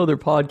nother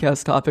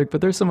podcast topic,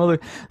 but there's some other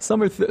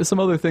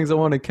things I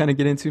want to kind of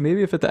get into.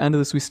 Maybe if at the end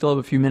of this we still have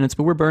a few minutes,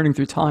 but we're burning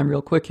through time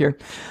real quick here.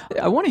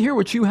 I want to hear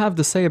what you have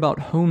to say about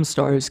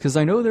HomeStars, because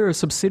I know they're a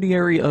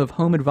subsidiary of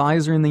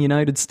HomeAdvisor in the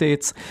United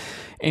States.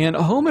 And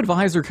a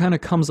HomeAdvisor kind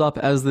of comes up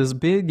as this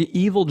big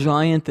evil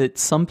giant that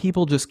some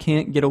people just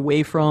can't get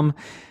away from.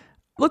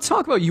 Let's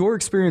talk about your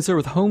experience there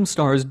with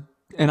HomeStars.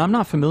 And I'm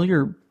not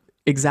familiar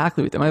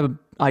exactly with them. I have an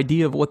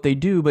idea of what they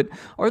do, but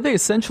are they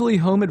essentially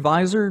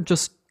HomeAdvisor,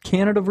 just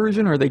Canada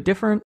version? Or are they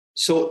different?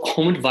 So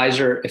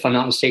HomeAdvisor, if I'm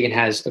not mistaken,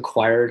 has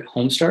acquired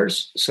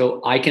HomeStars.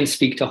 So I can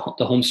speak to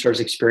the HomeStars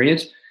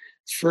experience.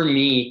 For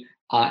me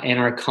and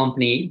our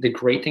company, the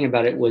great thing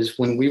about it was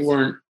when we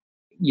were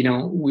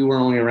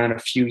only around a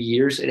few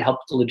years, it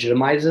helped to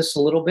legitimize us a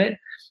little bit,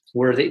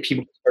 where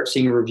people start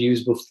seeing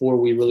reviews before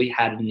we really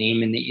had a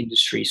name in the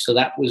industry. So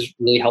that was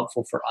really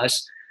helpful for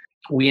us.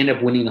 We ended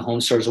up winning the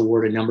HomeStars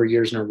Award a number of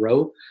years in a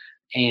row.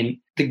 And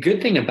the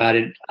good thing about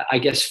it, I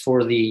guess,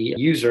 for the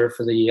user,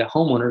 for the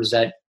homeowner, is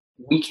that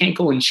we can't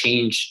go and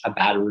change a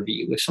bad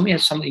review. If somebody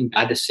has something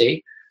bad to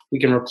say, we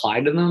can reply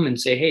to them and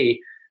say,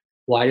 hey,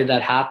 why did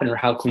that happen? Or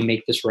how can we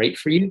make this right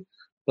for you?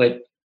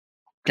 But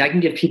that can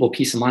give people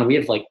peace of mind. We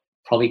have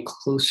probably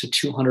close to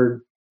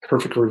 200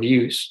 perfect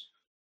reviews,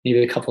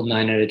 maybe a couple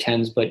 9 out of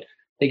 10s, but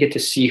they get to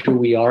see who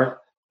we are.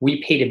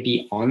 We pay to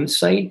be on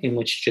site, in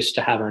which just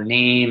to have our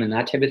name and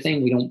that type of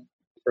thing. We don't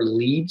pay for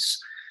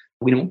leads.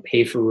 We don't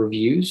pay for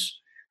reviews,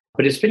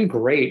 but it's been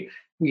great.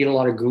 We get a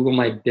lot of Google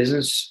My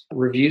Business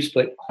reviews,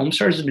 but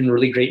HomeStars has been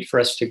really great for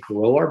us to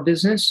grow our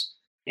business.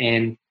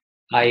 And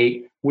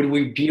would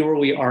we be where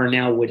we are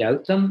now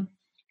without them?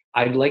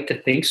 I'd like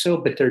to think so,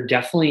 but they're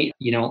definitely,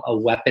 a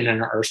weapon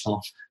in our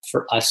arsenal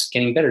for us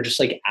getting better. Just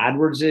like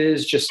AdWords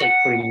is, just like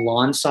putting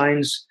lawn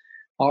signs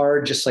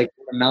are, just like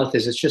word of mouth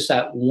is. It's just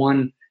that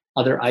one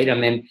other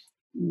item. And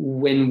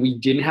when we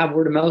didn't have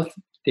word of mouth,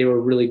 they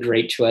were really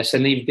great to us.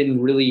 And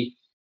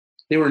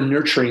they were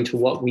nurturing to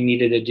what we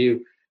needed to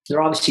do.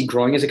 They're obviously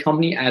growing as a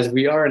company as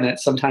we are. And that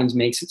sometimes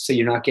makes it so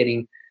you're not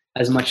getting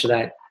as much of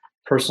that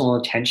personal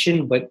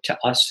attention, but to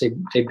us,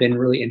 they've been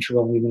really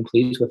integral and we've been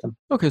pleased with them.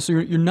 Okay. So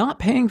you're not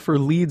paying for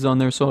leads on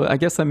there. So I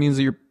guess that means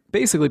that you're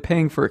basically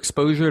paying for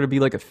exposure to be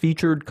like a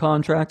featured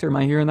contractor. Am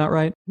I hearing that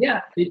right?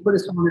 Yeah. They put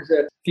us on as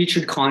a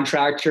featured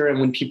contractor. And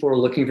when people are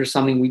looking for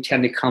something, we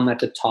tend to come at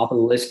the top of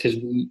the list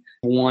because we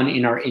won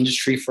in our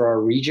industry for our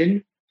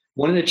region.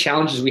 one of the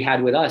challenges we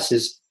had with us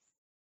is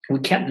we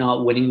kept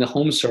not winning the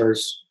Home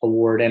Stars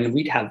award, and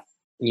we'd have,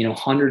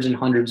 hundreds and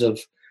hundreds of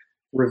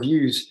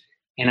reviews.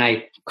 And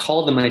I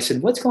called them and I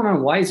said, what's going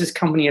on? Why is this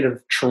company out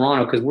of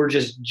Toronto? Because we're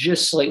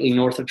just slightly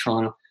north of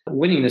Toronto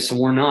winning this and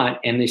we're not.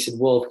 And they said,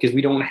 well, because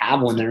we don't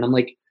have one there. And I'm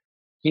like,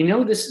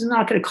 this is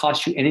not going to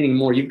cost you anything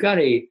more. You've got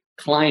a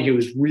client who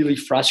is really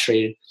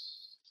frustrated.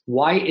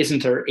 Why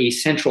isn't there a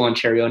Central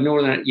Ontario,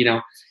 Northern,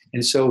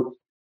 And so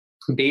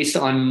based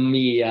on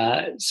me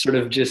sort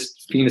of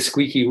just being the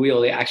squeaky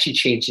wheel, they actually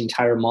changed the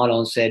entire model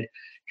and said,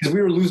 because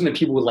we were losing to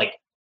people with like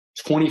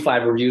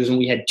 25 reviews and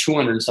we had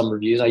 200 and some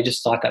reviews. I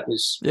just thought that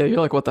was... Yeah, you're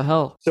like, what the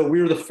hell? So we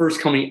were the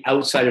first company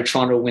outside of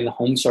Toronto to win the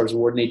Home Stars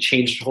Award, and they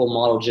changed the whole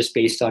model just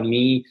based on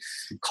me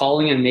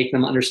calling and making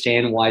them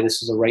understand why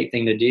this is the right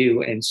thing to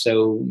do. And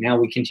so now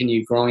we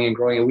continue growing and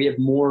growing, and we have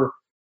more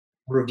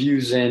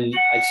reviews than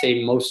I'd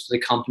say most of the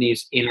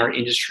companies in our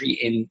industry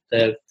in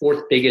the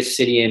fourth biggest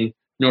city in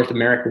North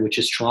America, which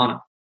is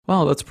Toronto.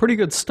 Wow, that's pretty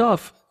good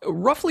stuff.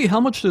 Roughly, how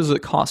much does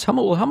it cost? How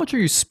much are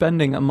you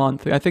spending a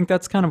month? I think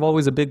that's kind of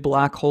always a big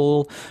black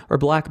hole or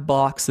black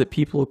box that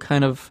people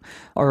kind of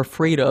are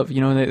afraid of.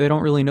 They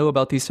don't really know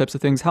about these types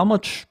of things. How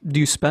much do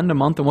you spend a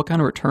month, and what kind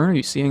of return are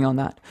you seeing on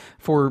that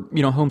for,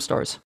 Home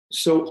Stars?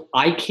 So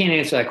I can't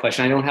answer that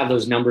question. I don't have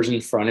those numbers in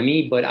front of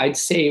me, but I'd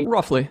say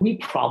roughly we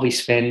probably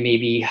spend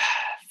maybe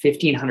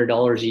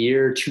 $1,500 a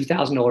year,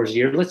 $2,000 a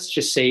year. Let's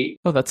just say.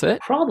 Oh, that's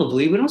it?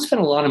 Probably. We don't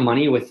spend a lot of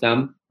money with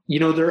them.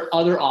 There are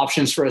other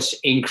options for us to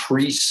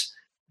increase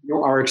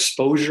our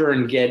exposure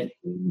and get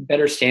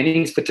better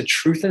standings. But the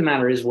truth of the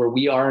matter is where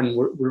we are, and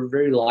we're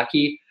very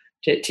lucky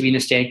to be in a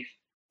standing,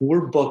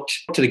 we're booked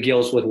to the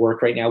gills with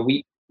work right now.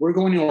 We're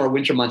going into our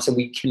winter months and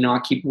we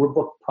cannot we're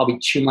booked probably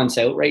 2 months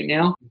out right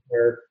now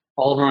for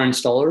all of our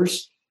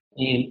installers.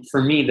 And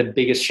for me, the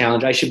biggest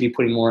challenge, I should be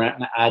putting more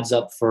ads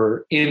up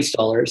for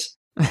installers.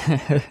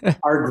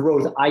 Our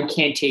growth, I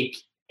can't take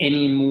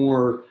any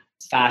more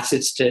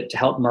facets to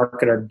help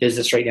market our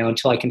business right now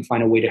until I can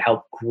find a way to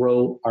help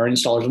grow our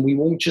installers. And we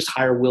won't just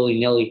hire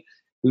willy-nilly.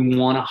 We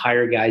want to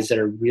hire guys that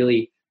are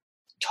really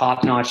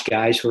top-notch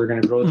guys who are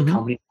going to grow the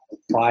company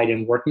with pride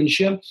and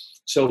workmanship.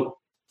 So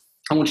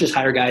I won't just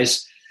hire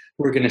guys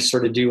who are going to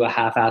sort of do a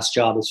half-assed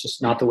job. It's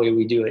just not the way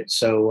we do it.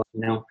 So,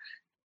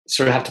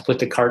 sort of have to put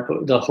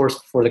the horse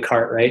before the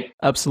cart, right?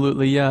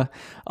 Absolutely, yeah.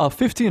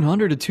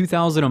 $1,500 to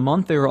 $2,000 a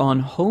month there on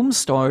Home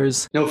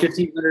Stars. No,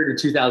 $1,500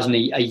 to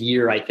 $2,000 a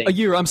year, I think. A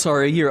year. I'm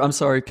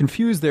sorry.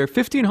 Confused there.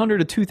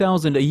 $1,500 to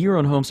 $2,000 a year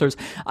on Home Stars.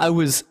 I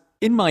was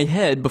in my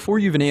head before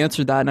you even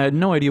answered that, and I had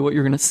no idea what you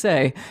were going to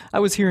say.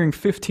 I was hearing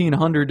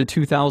 $1,500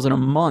 to $2,000 a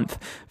month.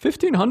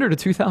 $1,500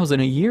 to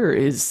 $2,000 a year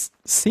is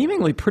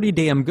seemingly pretty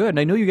damn good. And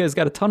I know you guys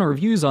got a ton of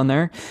reviews on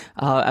there.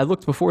 I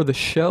looked before the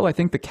show. I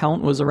think the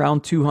count was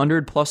around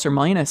 200 plus or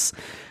minus.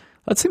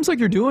 That seems like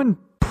you're doing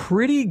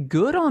pretty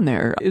good on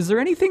there. Is there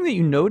anything that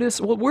you notice?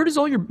 Well, where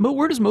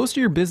does most of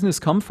your business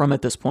come from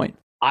at this point?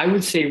 I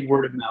would say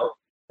word of mouth.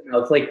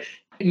 It's like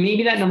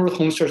maybe that number with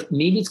Home Stars,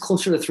 maybe it's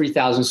closer to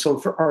 3,000. So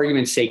for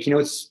argument's sake,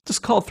 it's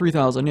just call it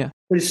 3,000, yeah.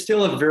 But it's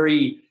still a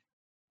very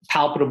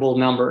palpable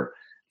number.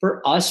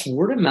 For us,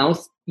 word of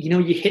mouth, you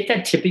hit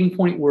that tipping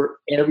point where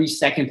every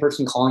second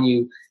person calling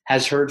you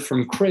has heard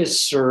from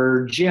Chris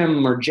or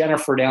Jim or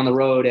Jennifer down the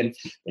road, and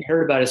they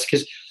heard about us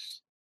because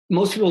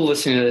most people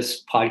listening to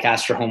this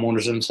podcast are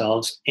homeowners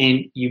themselves.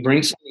 And you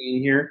bring somebody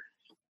in here,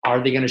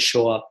 are they going to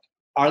show up?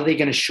 Are they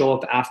going to show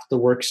up after the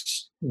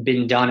work's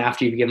been done,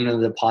 after you've given them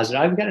the deposit?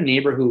 I've got a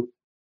neighbor who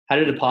had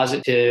a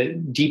deposit to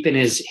deepen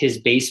his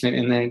basement,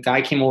 and the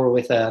guy came over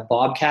with a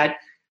Bobcat,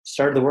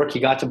 started the work, he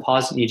got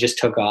deposit, and he just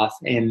took off.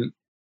 And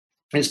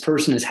this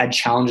person has had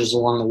challenges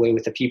along the way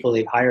with the people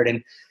they've hired.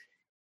 And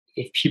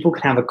if people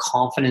can have a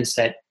confidence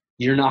that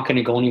you're not going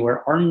to go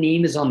anywhere, our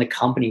name is on the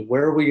company.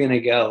 Where are we going to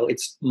go?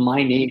 It's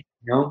my name,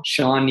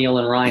 Sean, Neil,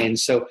 and Ryan.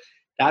 So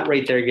that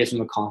right there gives them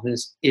a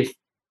confidence. If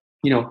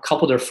a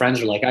couple of their friends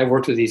are like, I've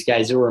worked with these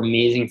guys, they were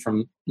amazing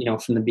from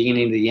the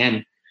beginning to the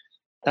end.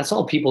 That's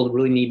all people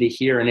really need to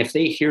hear. And if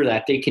they hear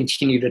that, they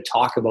continue to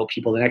talk about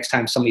people the next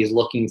time somebody is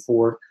looking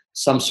for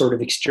some sort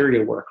of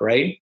exterior work,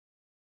 right?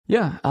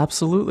 Yeah,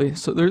 absolutely.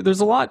 So there's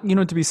a lot,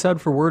 to be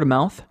said for word of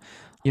mouth.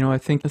 I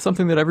think it's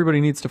something that everybody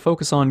needs to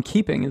focus on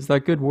keeping is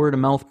that good word of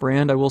mouth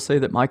brand. I will say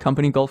that my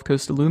company, Gulf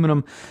Coast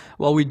Aluminum,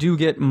 while we do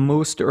get over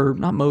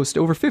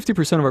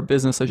 50% of our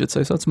business, I should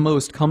say, so that's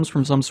most, comes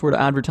from some sort of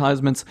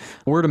advertisements.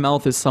 Word of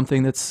mouth is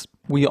something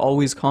we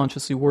always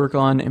consciously work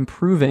on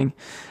improving.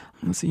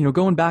 So,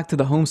 going back to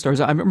the Home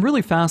Stars, I'm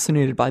really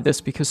fascinated by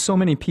this because so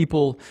many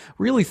people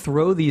really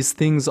throw these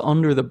things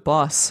under the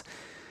bus.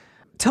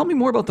 Tell me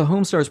more about the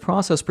Home Stars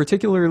process,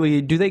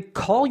 particularly, do they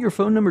call your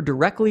phone number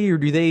directly or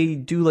do they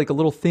do like a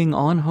little thing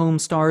on Home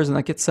Stars and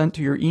that gets sent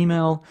to your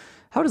email?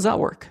 How does that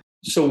work?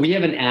 So we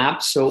have an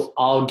app, so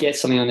I'll get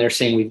something on there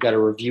saying we've got a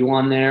review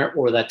on there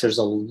or that there's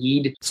a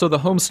lead. So the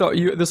Home Star,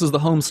 this is the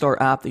Home Star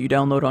app that you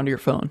download onto your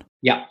phone?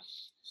 Yeah.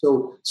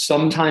 So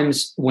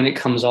sometimes when it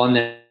comes on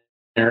there,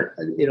 or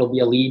it'll be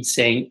a lead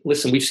saying,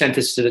 listen, we've sent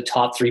this to the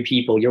top 3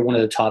 people. You're one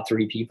of the top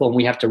 3 people. And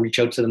we have to reach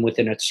out to them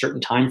within a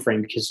certain time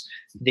frame because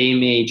they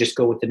may just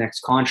go with the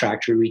next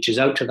contractor who reaches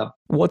out to them.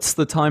 What's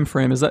the time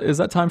frame? Is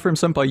that time frame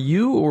sent by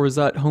you, or is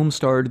that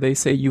Homestar? They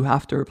say you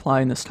have to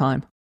reply in this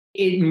time?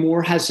 It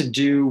more has to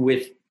do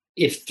with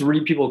if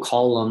 3 people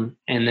call them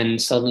and then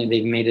suddenly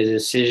they've made a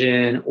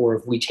decision, or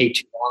if we take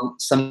too long,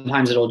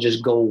 sometimes it'll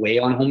just go away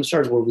on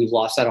Homestars where we've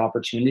lost that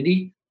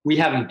opportunity. We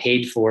haven't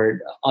paid for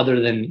it other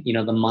than,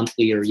 the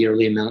monthly or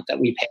yearly amount that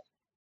we pay.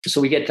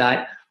 So we get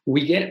that.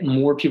 We get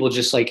more people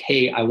just like,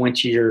 hey, I went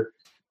to your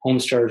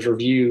Homestars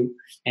review,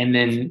 and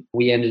then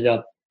we ended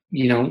up,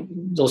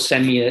 they'll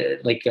send me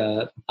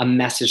a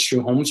message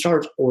through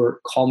Homestars or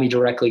call me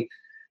directly,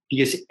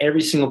 because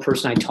every single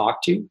person I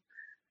talk to,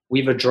 we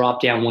have a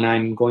drop down when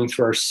I'm going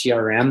through our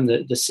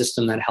CRM, the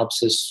system that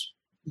helps us,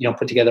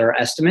 put together our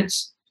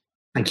estimates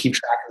and keep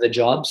track of the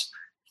jobs.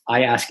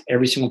 I ask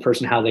every single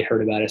person how they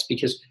heard about us,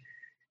 because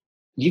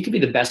you could be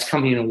the best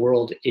company in the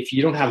world. If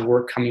you don't have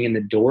work coming in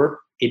the door,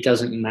 it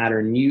doesn't matter.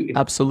 And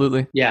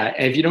absolutely. Yeah.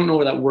 If you don't know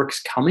where that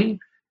work's coming,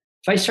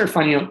 if I start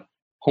finding out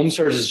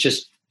Homestars is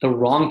just the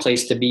wrong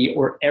place to be,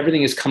 or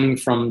everything is coming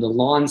from the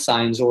lawn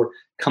signs or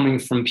coming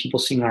from people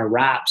seeing our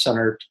wraps on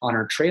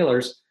our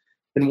trailers,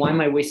 then why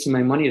am I wasting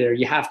my money there?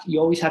 You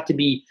always have to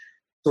be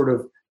sort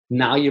of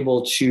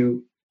malleable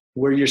to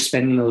where you're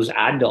spending those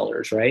ad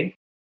dollars, right?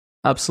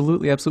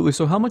 Absolutely, absolutely.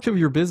 So how much of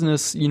your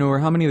business, or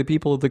how many of the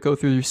people that go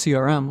through your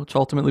CRM, which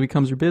ultimately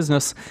becomes your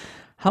business,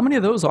 how many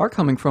of those are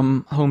coming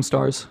from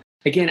Homestars?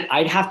 Again,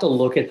 I'd have to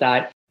look at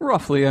that.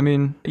 Roughly. I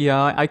mean,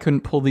 yeah, I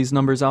couldn't pull these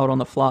numbers out on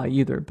the fly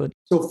either, but...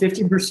 So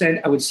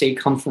 50%, I would say,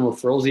 come from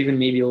referrals, even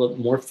maybe a little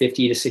more,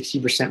 50 to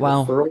 60%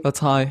 wow, referral. That's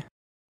high.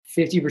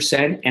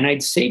 50%. And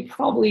I'd say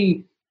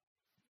probably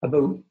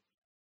about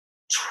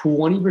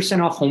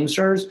 20% off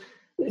Homestars.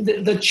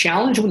 The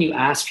challenge when you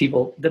ask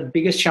people, the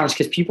biggest challenge,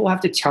 because people have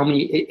to tell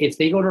me, if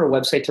they go to our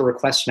website to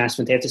request an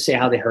estimate, they have to say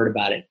how they heard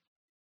about it.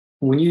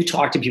 When you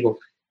talk to people,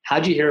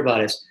 how'd you hear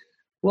about us?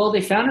 Well,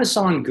 they found us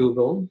on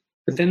Google,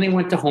 but then they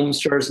went to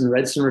Homestars and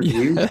read some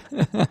reviews.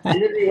 And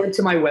then they went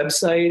to my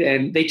website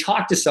and they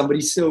talked to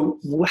somebody. So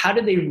how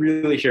did they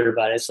really hear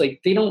about us?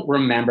 Like, they don't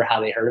remember how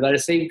they heard about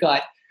us. They've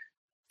got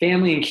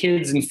family and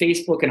kids and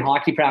Facebook and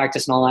hockey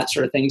practice and all that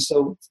sort of thing.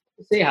 So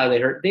say how they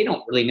heard. They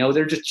don't really know.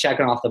 They're just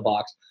checking off the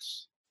box.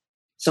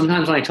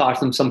 Sometimes when I talk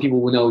to them, some people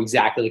will know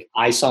exactly, like,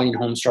 I saw you in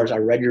Homestars, I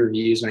read your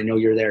reviews, and I know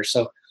you're there.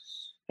 So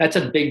that's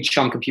a big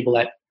chunk of people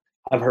that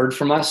have heard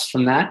from us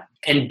from that.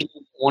 And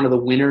being one of the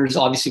winners,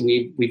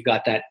 obviously we've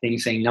got that thing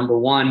saying number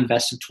 1,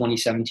 best of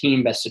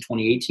 2017, best of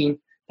 2018.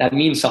 That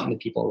means something to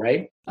people,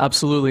 right?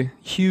 Absolutely.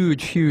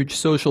 Huge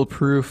social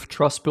proof,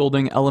 trust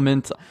building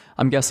element.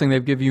 I'm guessing they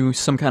give you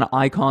some kind of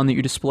icon that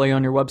you display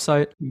on your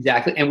website.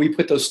 Exactly. And we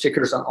put those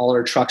stickers on all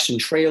our trucks and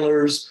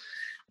trailers.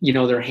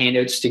 Their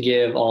handouts to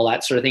give, all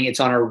that sort of thing. It's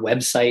on our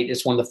website.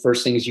 It's one of the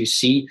first things you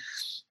see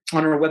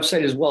on our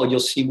website as well. You'll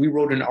see we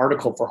wrote an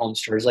article for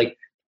Homestars. Like,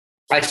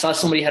 I saw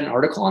somebody had an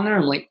article on there.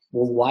 I'm like,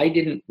 well, why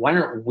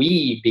aren't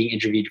we being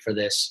interviewed for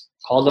this?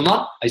 Called them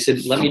up. I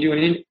said, let me do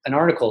an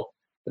article.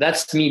 But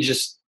that's, to me,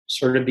 just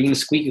sort of being the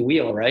squeaky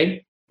wheel,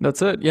 right? That's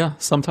it. Yeah.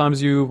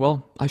 Sometimes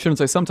I shouldn't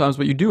say sometimes,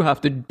 but you do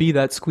have to be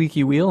that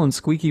squeaky wheel, and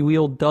squeaky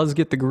wheel does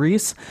get the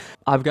grease.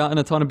 I've gotten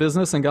a ton of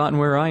business and gotten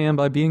where I am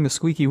by being the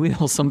squeaky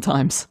wheel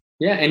sometimes.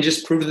 Yeah. And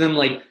just prove to them,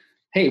 like,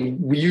 hey,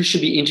 you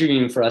should be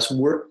interviewing for us.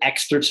 We're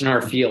experts in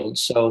our field.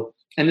 So,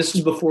 and this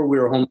was before we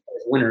were Homestars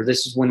winner.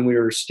 This is when we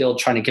were still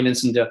trying to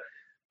convince them to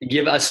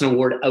give us an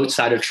award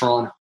outside of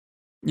Toronto.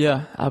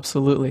 Yeah,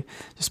 absolutely.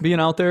 Just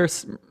being out there.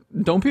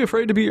 Don't be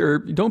afraid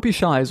don't be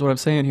shy is what I'm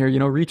saying here.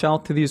 Reach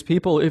out to these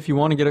people if you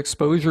want to get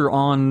exposure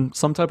on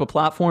some type of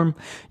platform.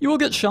 You will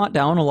get shot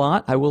down a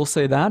lot, I will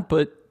say that,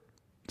 but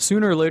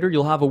sooner or later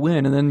you'll have a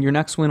win, and then your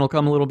next win will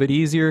come a little bit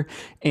easier,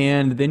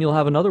 and then you'll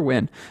have another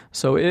win.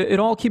 So it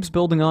all keeps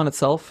building on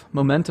itself,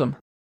 momentum.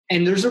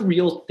 And there's a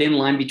real thin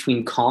line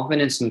between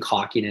confidence and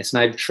cockiness.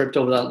 And I've tripped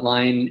over that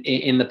line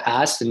in the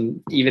past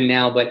and even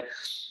now, but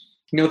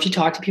if you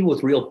talk to people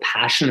with real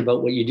passion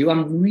about what you do,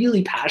 I'm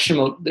really passionate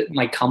about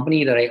my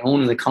company that I own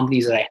and the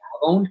companies that I have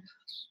owned.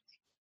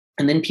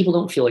 And then people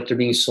don't feel like they're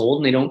being sold,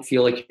 and they don't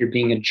feel like you're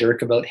being a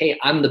jerk about, hey,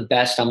 I'm the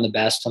best.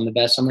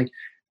 I'm like,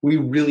 we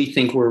really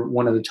think we're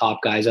one of the top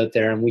guys out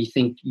there, and we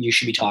think you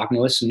should be talking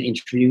to us and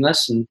interviewing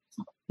us, and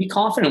be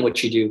confident in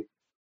what you do,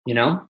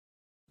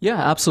 Yeah,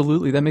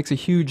 absolutely. That makes a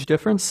huge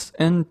difference.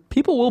 And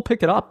people will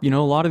pick it up. A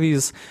lot of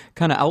these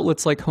kind of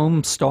outlets like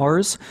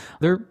Homestars,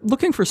 they're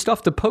looking for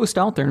stuff to post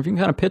out there. And if you can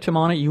kind of pitch them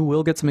on it, you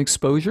will get some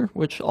exposure,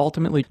 which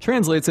ultimately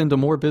translates into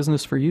more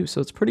business for you.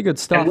 So it's pretty good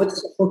stuff. And what's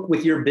the hook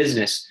with your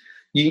business?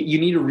 You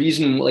need a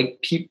reason,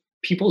 like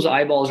people's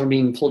eyeballs are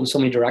being pulled in so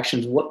many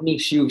directions. What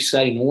makes you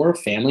exciting? We're a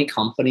family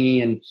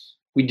company and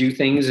we do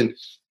things, and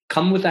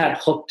come with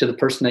that hook to the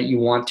person that you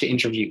want to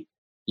interview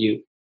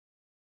you.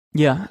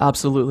 Yeah,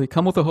 absolutely.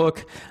 Come with a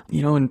hook,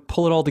 and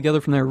pull it all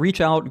together from there.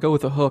 Reach out, go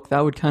with a hook.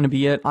 That would kind of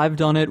be it. I've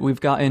done it. We've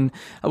gotten,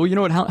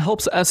 it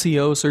helps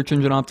SEO, search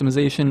engine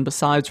optimization,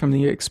 besides from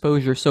the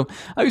exposure. So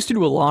I used to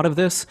do a lot of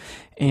this.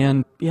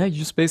 And yeah, you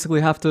just basically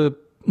have to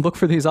look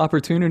for these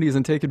opportunities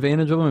and take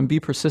advantage of them and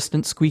be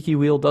persistent. Squeaky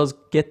wheel does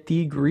get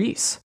the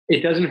grease. It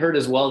doesn't hurt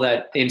as well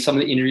that in some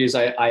of the interviews,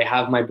 I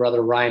have my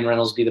brother Ryan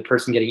Reynolds be the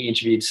person getting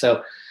interviewed.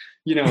 So,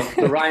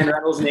 the Ryan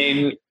Reynolds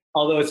name,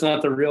 although it's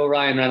not the real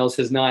Ryan Reynolds,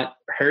 has not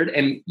heard.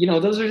 And,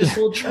 those are just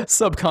little tricks.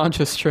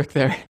 Subconscious trick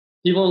there.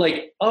 People are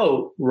like,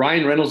 oh,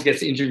 Ryan Reynolds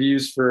gets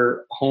interviews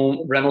for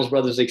Home Reynolds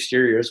Brothers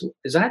Exteriors.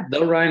 Is that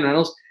the Ryan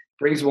Reynolds?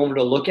 Brings him over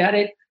to look at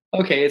it.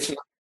 Okay,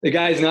 the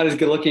guy's not as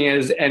good looking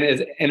and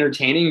as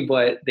entertaining,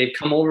 but they've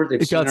come over.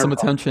 They've got some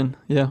attention.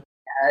 Yeah.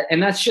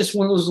 And that's just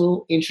one of those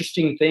little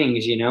interesting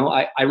things,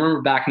 I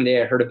remember back in the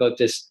day, I heard about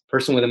this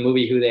person with a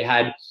movie who they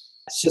had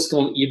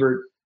Siskel and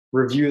Ebert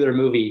review their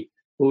movie.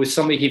 It was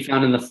somebody he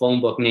found in the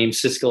phone book named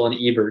Siskel and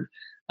Ebert,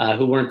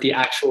 who weren't the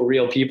actual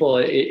real people.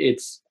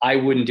 I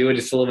wouldn't do it.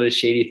 It's a little bit of a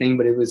shady thing,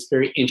 but it was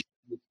very interesting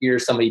to hear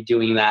somebody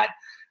doing that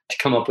to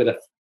come up with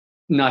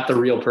not the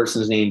real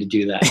person's name to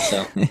do that.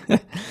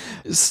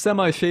 So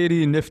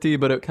semi-shady, nifty,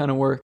 but it kind of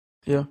worked.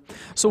 Yeah.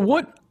 So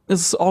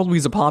this is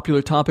always a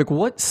popular topic.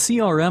 What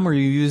CRM are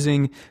you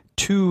using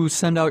to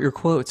send out your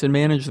quotes and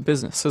manage the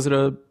business? Is it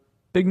a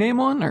big name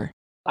one or?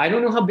 I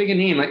don't know how big a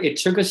name. It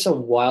took us a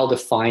while to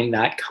find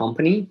that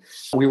company.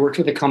 We worked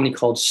with a company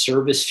called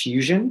Service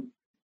Fusion,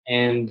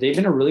 and they've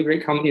been a really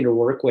great company to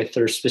work with.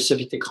 They're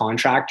specific to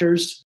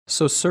contractors.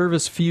 So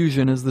Service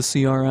Fusion is the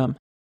CRM.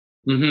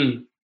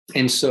 Mm-hmm.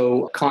 And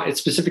so it's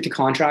specific to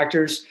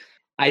contractors.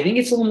 I think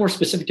it's a little more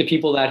specific to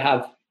people that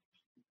have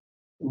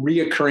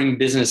reoccurring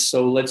business.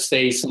 So let's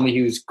say somebody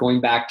who's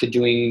going back to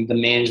doing the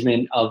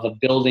management of a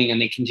building and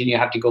they continue to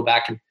have to go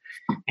back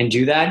and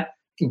do that.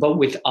 But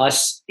with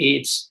us,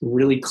 it's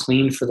really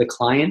clean for the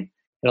client.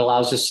 It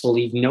allows us to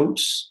leave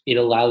notes. It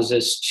allows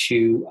us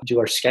to do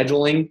our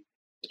scheduling,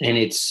 and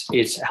it's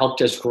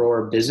helped us grow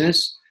our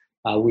business.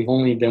 We've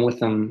only been with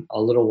them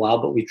a little while,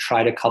 but we've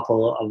tried a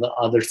couple of the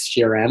other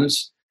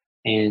CRMs,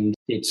 and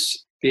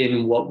it's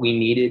been what we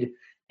needed.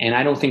 And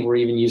I don't think we're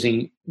even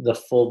using the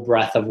full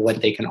breadth of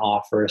what they can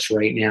offer us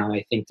right now.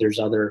 I think there's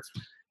other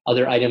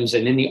items.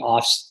 And in the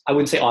I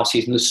wouldn't say off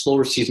season, the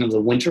slower season of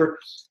the winter,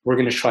 we're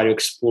going to try to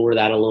explore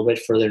that a little bit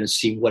further and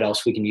see what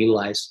else we can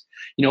utilize.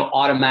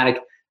 Automatic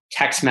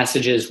text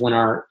messages when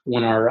our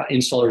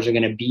installers are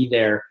going to be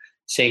there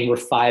saying we're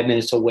 5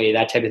 minutes away,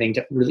 that type of thing,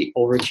 to really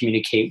over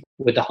communicate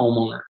with the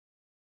homeowner.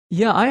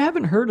 Yeah, I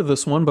haven't heard of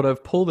this one, but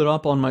I've pulled it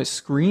up on my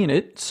screen.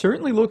 It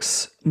certainly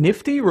looks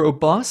nifty,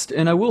 robust,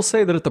 and I will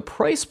say that at the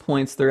price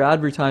points they're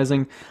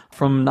advertising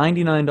from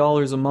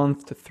 $99 a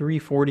month to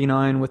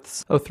 $349 with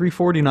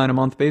 $349 a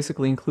month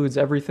basically includes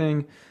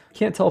everything.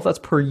 Can't tell if that's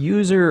per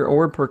user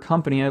or per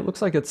company. It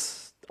looks like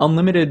it's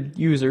unlimited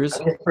users.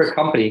 Per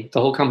company, the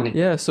whole company.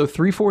 Yeah, so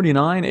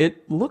 $349.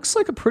 It looks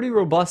like a pretty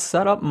robust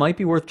setup. Might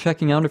be worth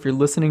checking out if you're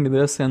listening to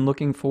this and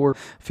looking for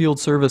field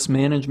service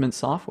management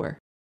software.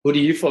 What do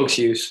you folks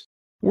use?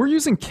 We're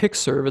using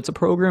Kickserve. It's a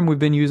program we've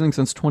been using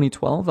since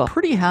 2012. I'm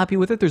pretty happy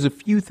with it. There's a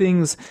few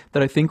things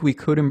that I think we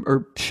could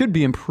or should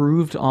be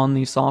improved on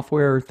the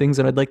software, or things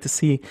that I'd like to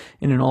see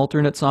in an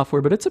alternate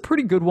software, but it's a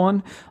pretty good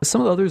one. Some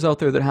of the others out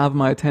there that have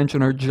my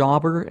attention are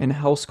Jobber and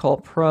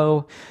Housecall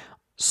Pro.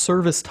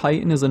 Service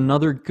Titan is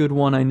another good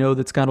one I know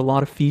that's got a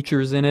lot of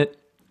features in it.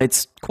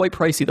 It's quite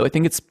pricey though. I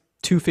think it's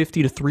 $250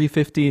 to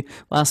 $350.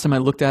 Last time I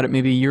looked at it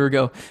maybe a year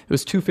ago, it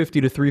was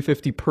 $250 to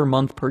 $350 per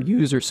month per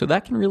user. So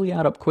that can really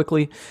add up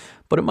quickly,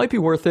 but it might be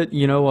worth it.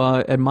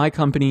 At my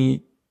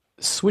company,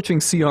 switching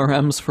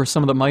CRMs for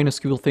some of the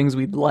minuscule things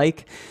we'd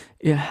like,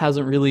 it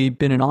hasn't really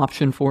been an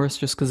option for us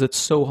just because it's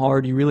so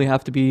hard. You really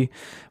have to you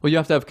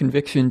have to have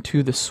conviction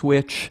to the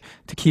switch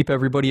to keep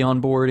everybody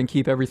on board and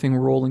keep everything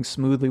rolling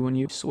smoothly when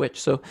you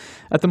switch. So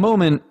at the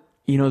moment,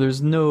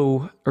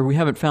 we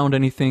haven't found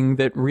anything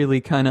that really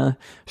kind of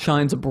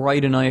shines a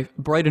bright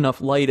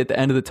enough light at the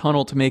end of the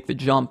tunnel to make the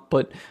jump.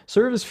 But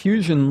Service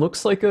Fusion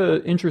looks like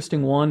an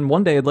interesting one.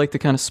 One day I'd like to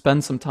kind of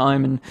spend some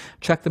time and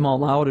check them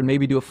all out and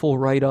maybe do a full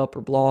write-up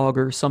or blog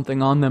or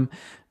something on them,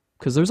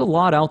 because there's a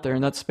lot out there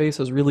and that space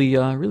has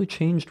really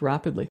changed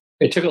rapidly.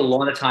 It took a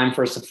lot of time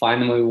for us to find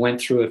them. We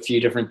went through a few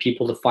different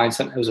people to find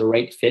something that was a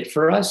right fit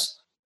for us.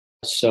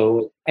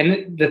 So,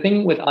 and the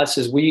thing with us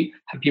is we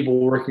have people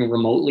working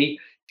remotely.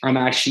 I'm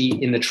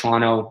actually in the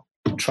Toronto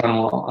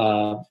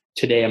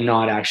today. I'm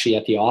not actually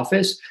at the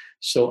office,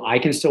 so I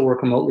can still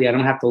work remotely. I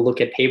don't have to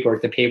look at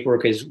paperwork. The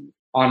paperwork is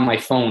on my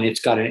phone. It's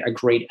got a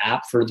great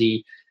app for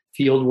the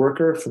field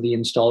worker, for the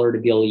installer to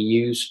be able to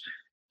use,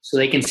 so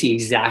they can see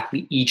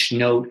exactly each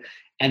note,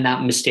 and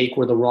that mistake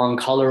where the wrong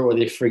color or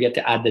they forget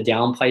to add the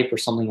downpipe or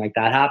something like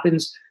that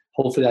happens.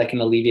 Hopefully that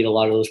can alleviate a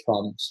lot of those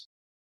problems.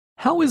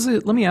 How is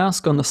it, let me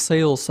ask, on the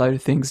sales side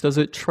of things, does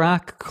it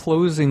track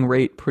closing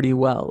rate pretty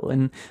well?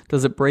 And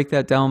does it break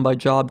that down by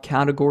job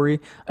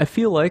category? I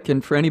feel like,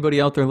 and for anybody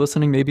out there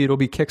listening, maybe it'll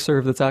be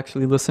Kickserve that's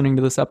actually listening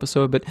to this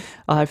episode, but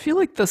I feel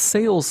like the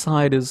sales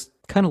side is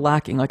kind of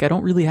lacking. Like I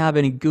don't really have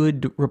any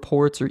good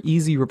reports or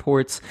easy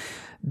reports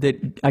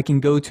that I can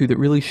go to that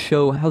really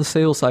show how the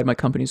sales side of my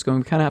company is going.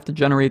 We kind of have to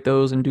generate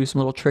those and do some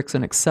little tricks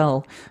in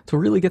Excel to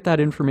really get that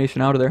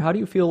information out of there. How do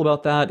you feel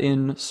about that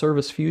in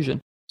Service Fusion?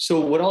 So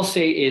what I'll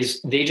say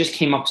is they just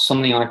came up with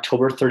something on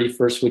October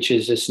 31st, which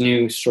is this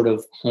new sort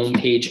of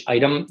homepage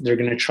item. They're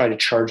going to try to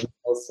charge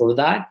more for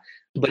that,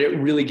 but it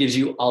really gives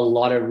you a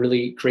lot of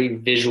really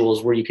great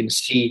visuals where you can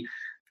see,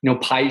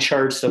 pie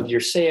charts of your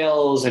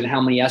sales and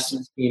how many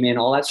estimates came in,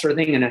 all that sort of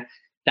thing. And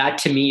that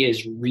to me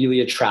is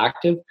really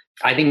attractive.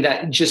 I think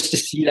that just to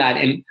see that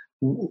and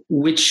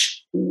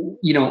which,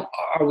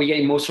 are we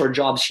getting most of our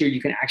jobs here?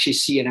 You can actually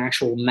see an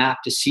actual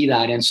map to see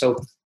that. And so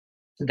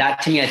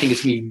that to me, I think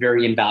is going to be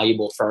very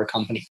invaluable for our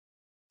company.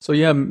 So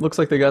yeah, looks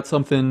like they got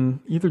something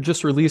either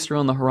just released or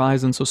on the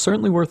horizon. So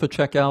certainly worth a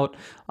check out.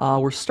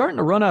 We're starting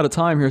to run out of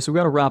time here, so we've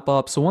got to wrap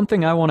up. So one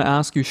thing I want to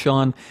ask you,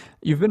 Sean,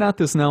 you've been at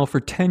this now for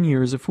 10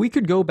 years. If we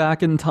could go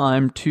back in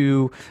time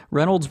to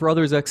Reynolds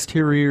Brothers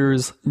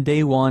Exteriors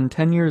day one,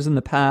 10 years in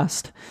the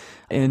past,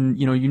 and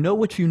you know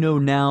what you know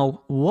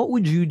now, what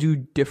would you do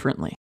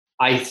differently?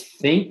 I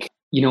think,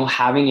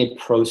 having a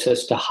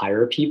process to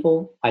hire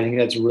people, I think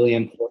that's really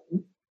important.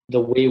 The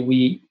way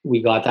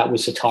we got that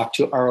was to talk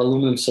to our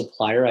aluminum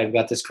supplier. I've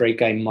got this great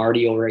guy,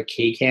 Marty, over at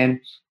Kaycan,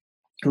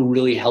 who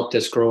really helped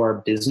us grow our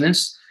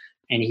business,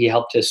 and he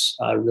helped us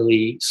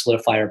really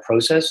solidify our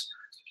process.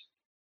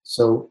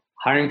 So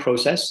hiring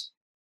process,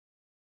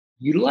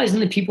 utilizing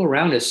the people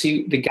around us.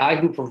 See, the guy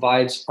who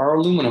provides our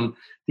aluminum,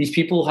 these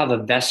people have a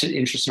vested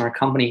interest in our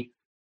company.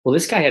 Well,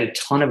 this guy had a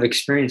ton of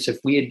experience. If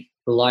we had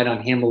relied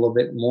on him a little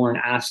bit more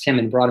and asked him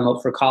and brought him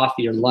out for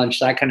coffee or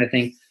lunch, that kind of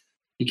thing,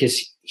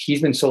 because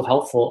he's been so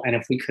helpful. And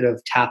if we could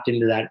have tapped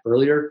into that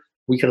earlier,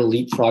 we could have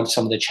leapfrogged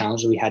some of the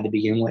challenges we had to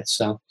begin with.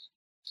 So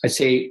I'd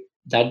say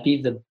that'd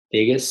be the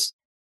biggest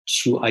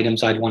two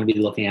items I'd want to be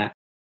looking at.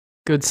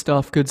 Good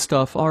stuff. Good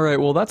stuff. All right.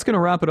 Well, that's going to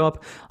wrap it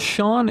up.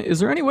 Sean, is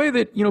there any way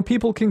that,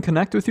 people can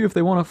connect with you if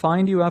they want to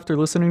find you after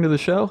listening to the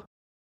show?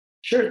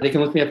 Sure. They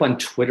can look me up on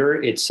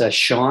Twitter. It's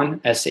Sean,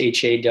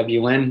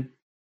 SHAWN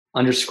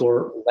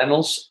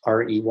 _Reynolds,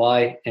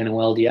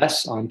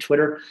 REYNOLDS on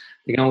Twitter.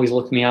 You can always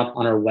look me up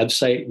on our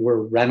website.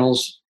 We're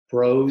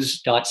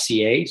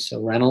reynoldsbros.ca. So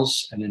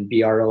Reynolds and then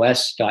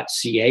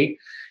BROS.ca.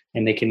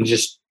 And they can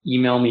just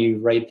email me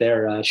right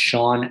there,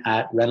 Sean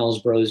at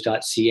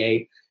reynoldsbros.ca.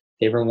 If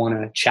they ever want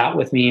to chat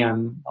with me,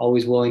 I'm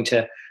always willing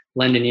to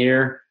lend an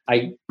ear.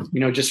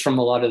 Just from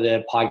a lot of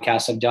the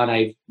podcasts I've done,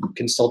 I've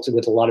consulted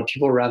with a lot of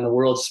people around the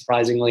world,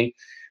 surprisingly.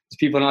 There's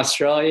people in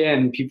Australia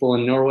and people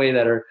in Norway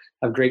that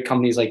have great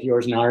companies like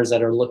yours and ours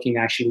that are looking to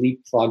actually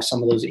leapfrog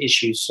some of those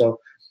issues. So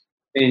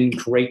it's been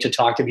great to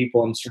talk to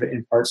people and sort of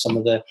impart some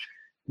of the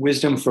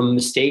wisdom from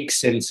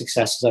mistakes and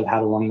successes I've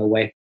had along the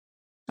way.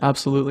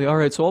 Absolutely. All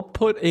right. So I'll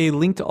put a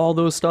link to all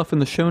those stuff in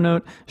the show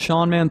note.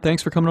 Sean, man,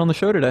 thanks for coming on the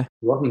show today.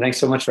 You're welcome. Thanks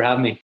so much for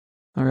having me.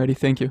 All righty.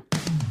 Thank you.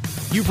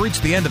 You've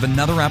reached the end of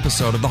another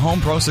episode of the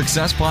Home Pro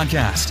Success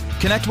Podcast.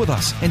 Connect with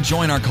us and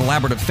join our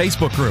collaborative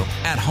Facebook group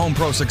at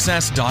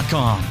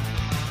homeprosuccess.com.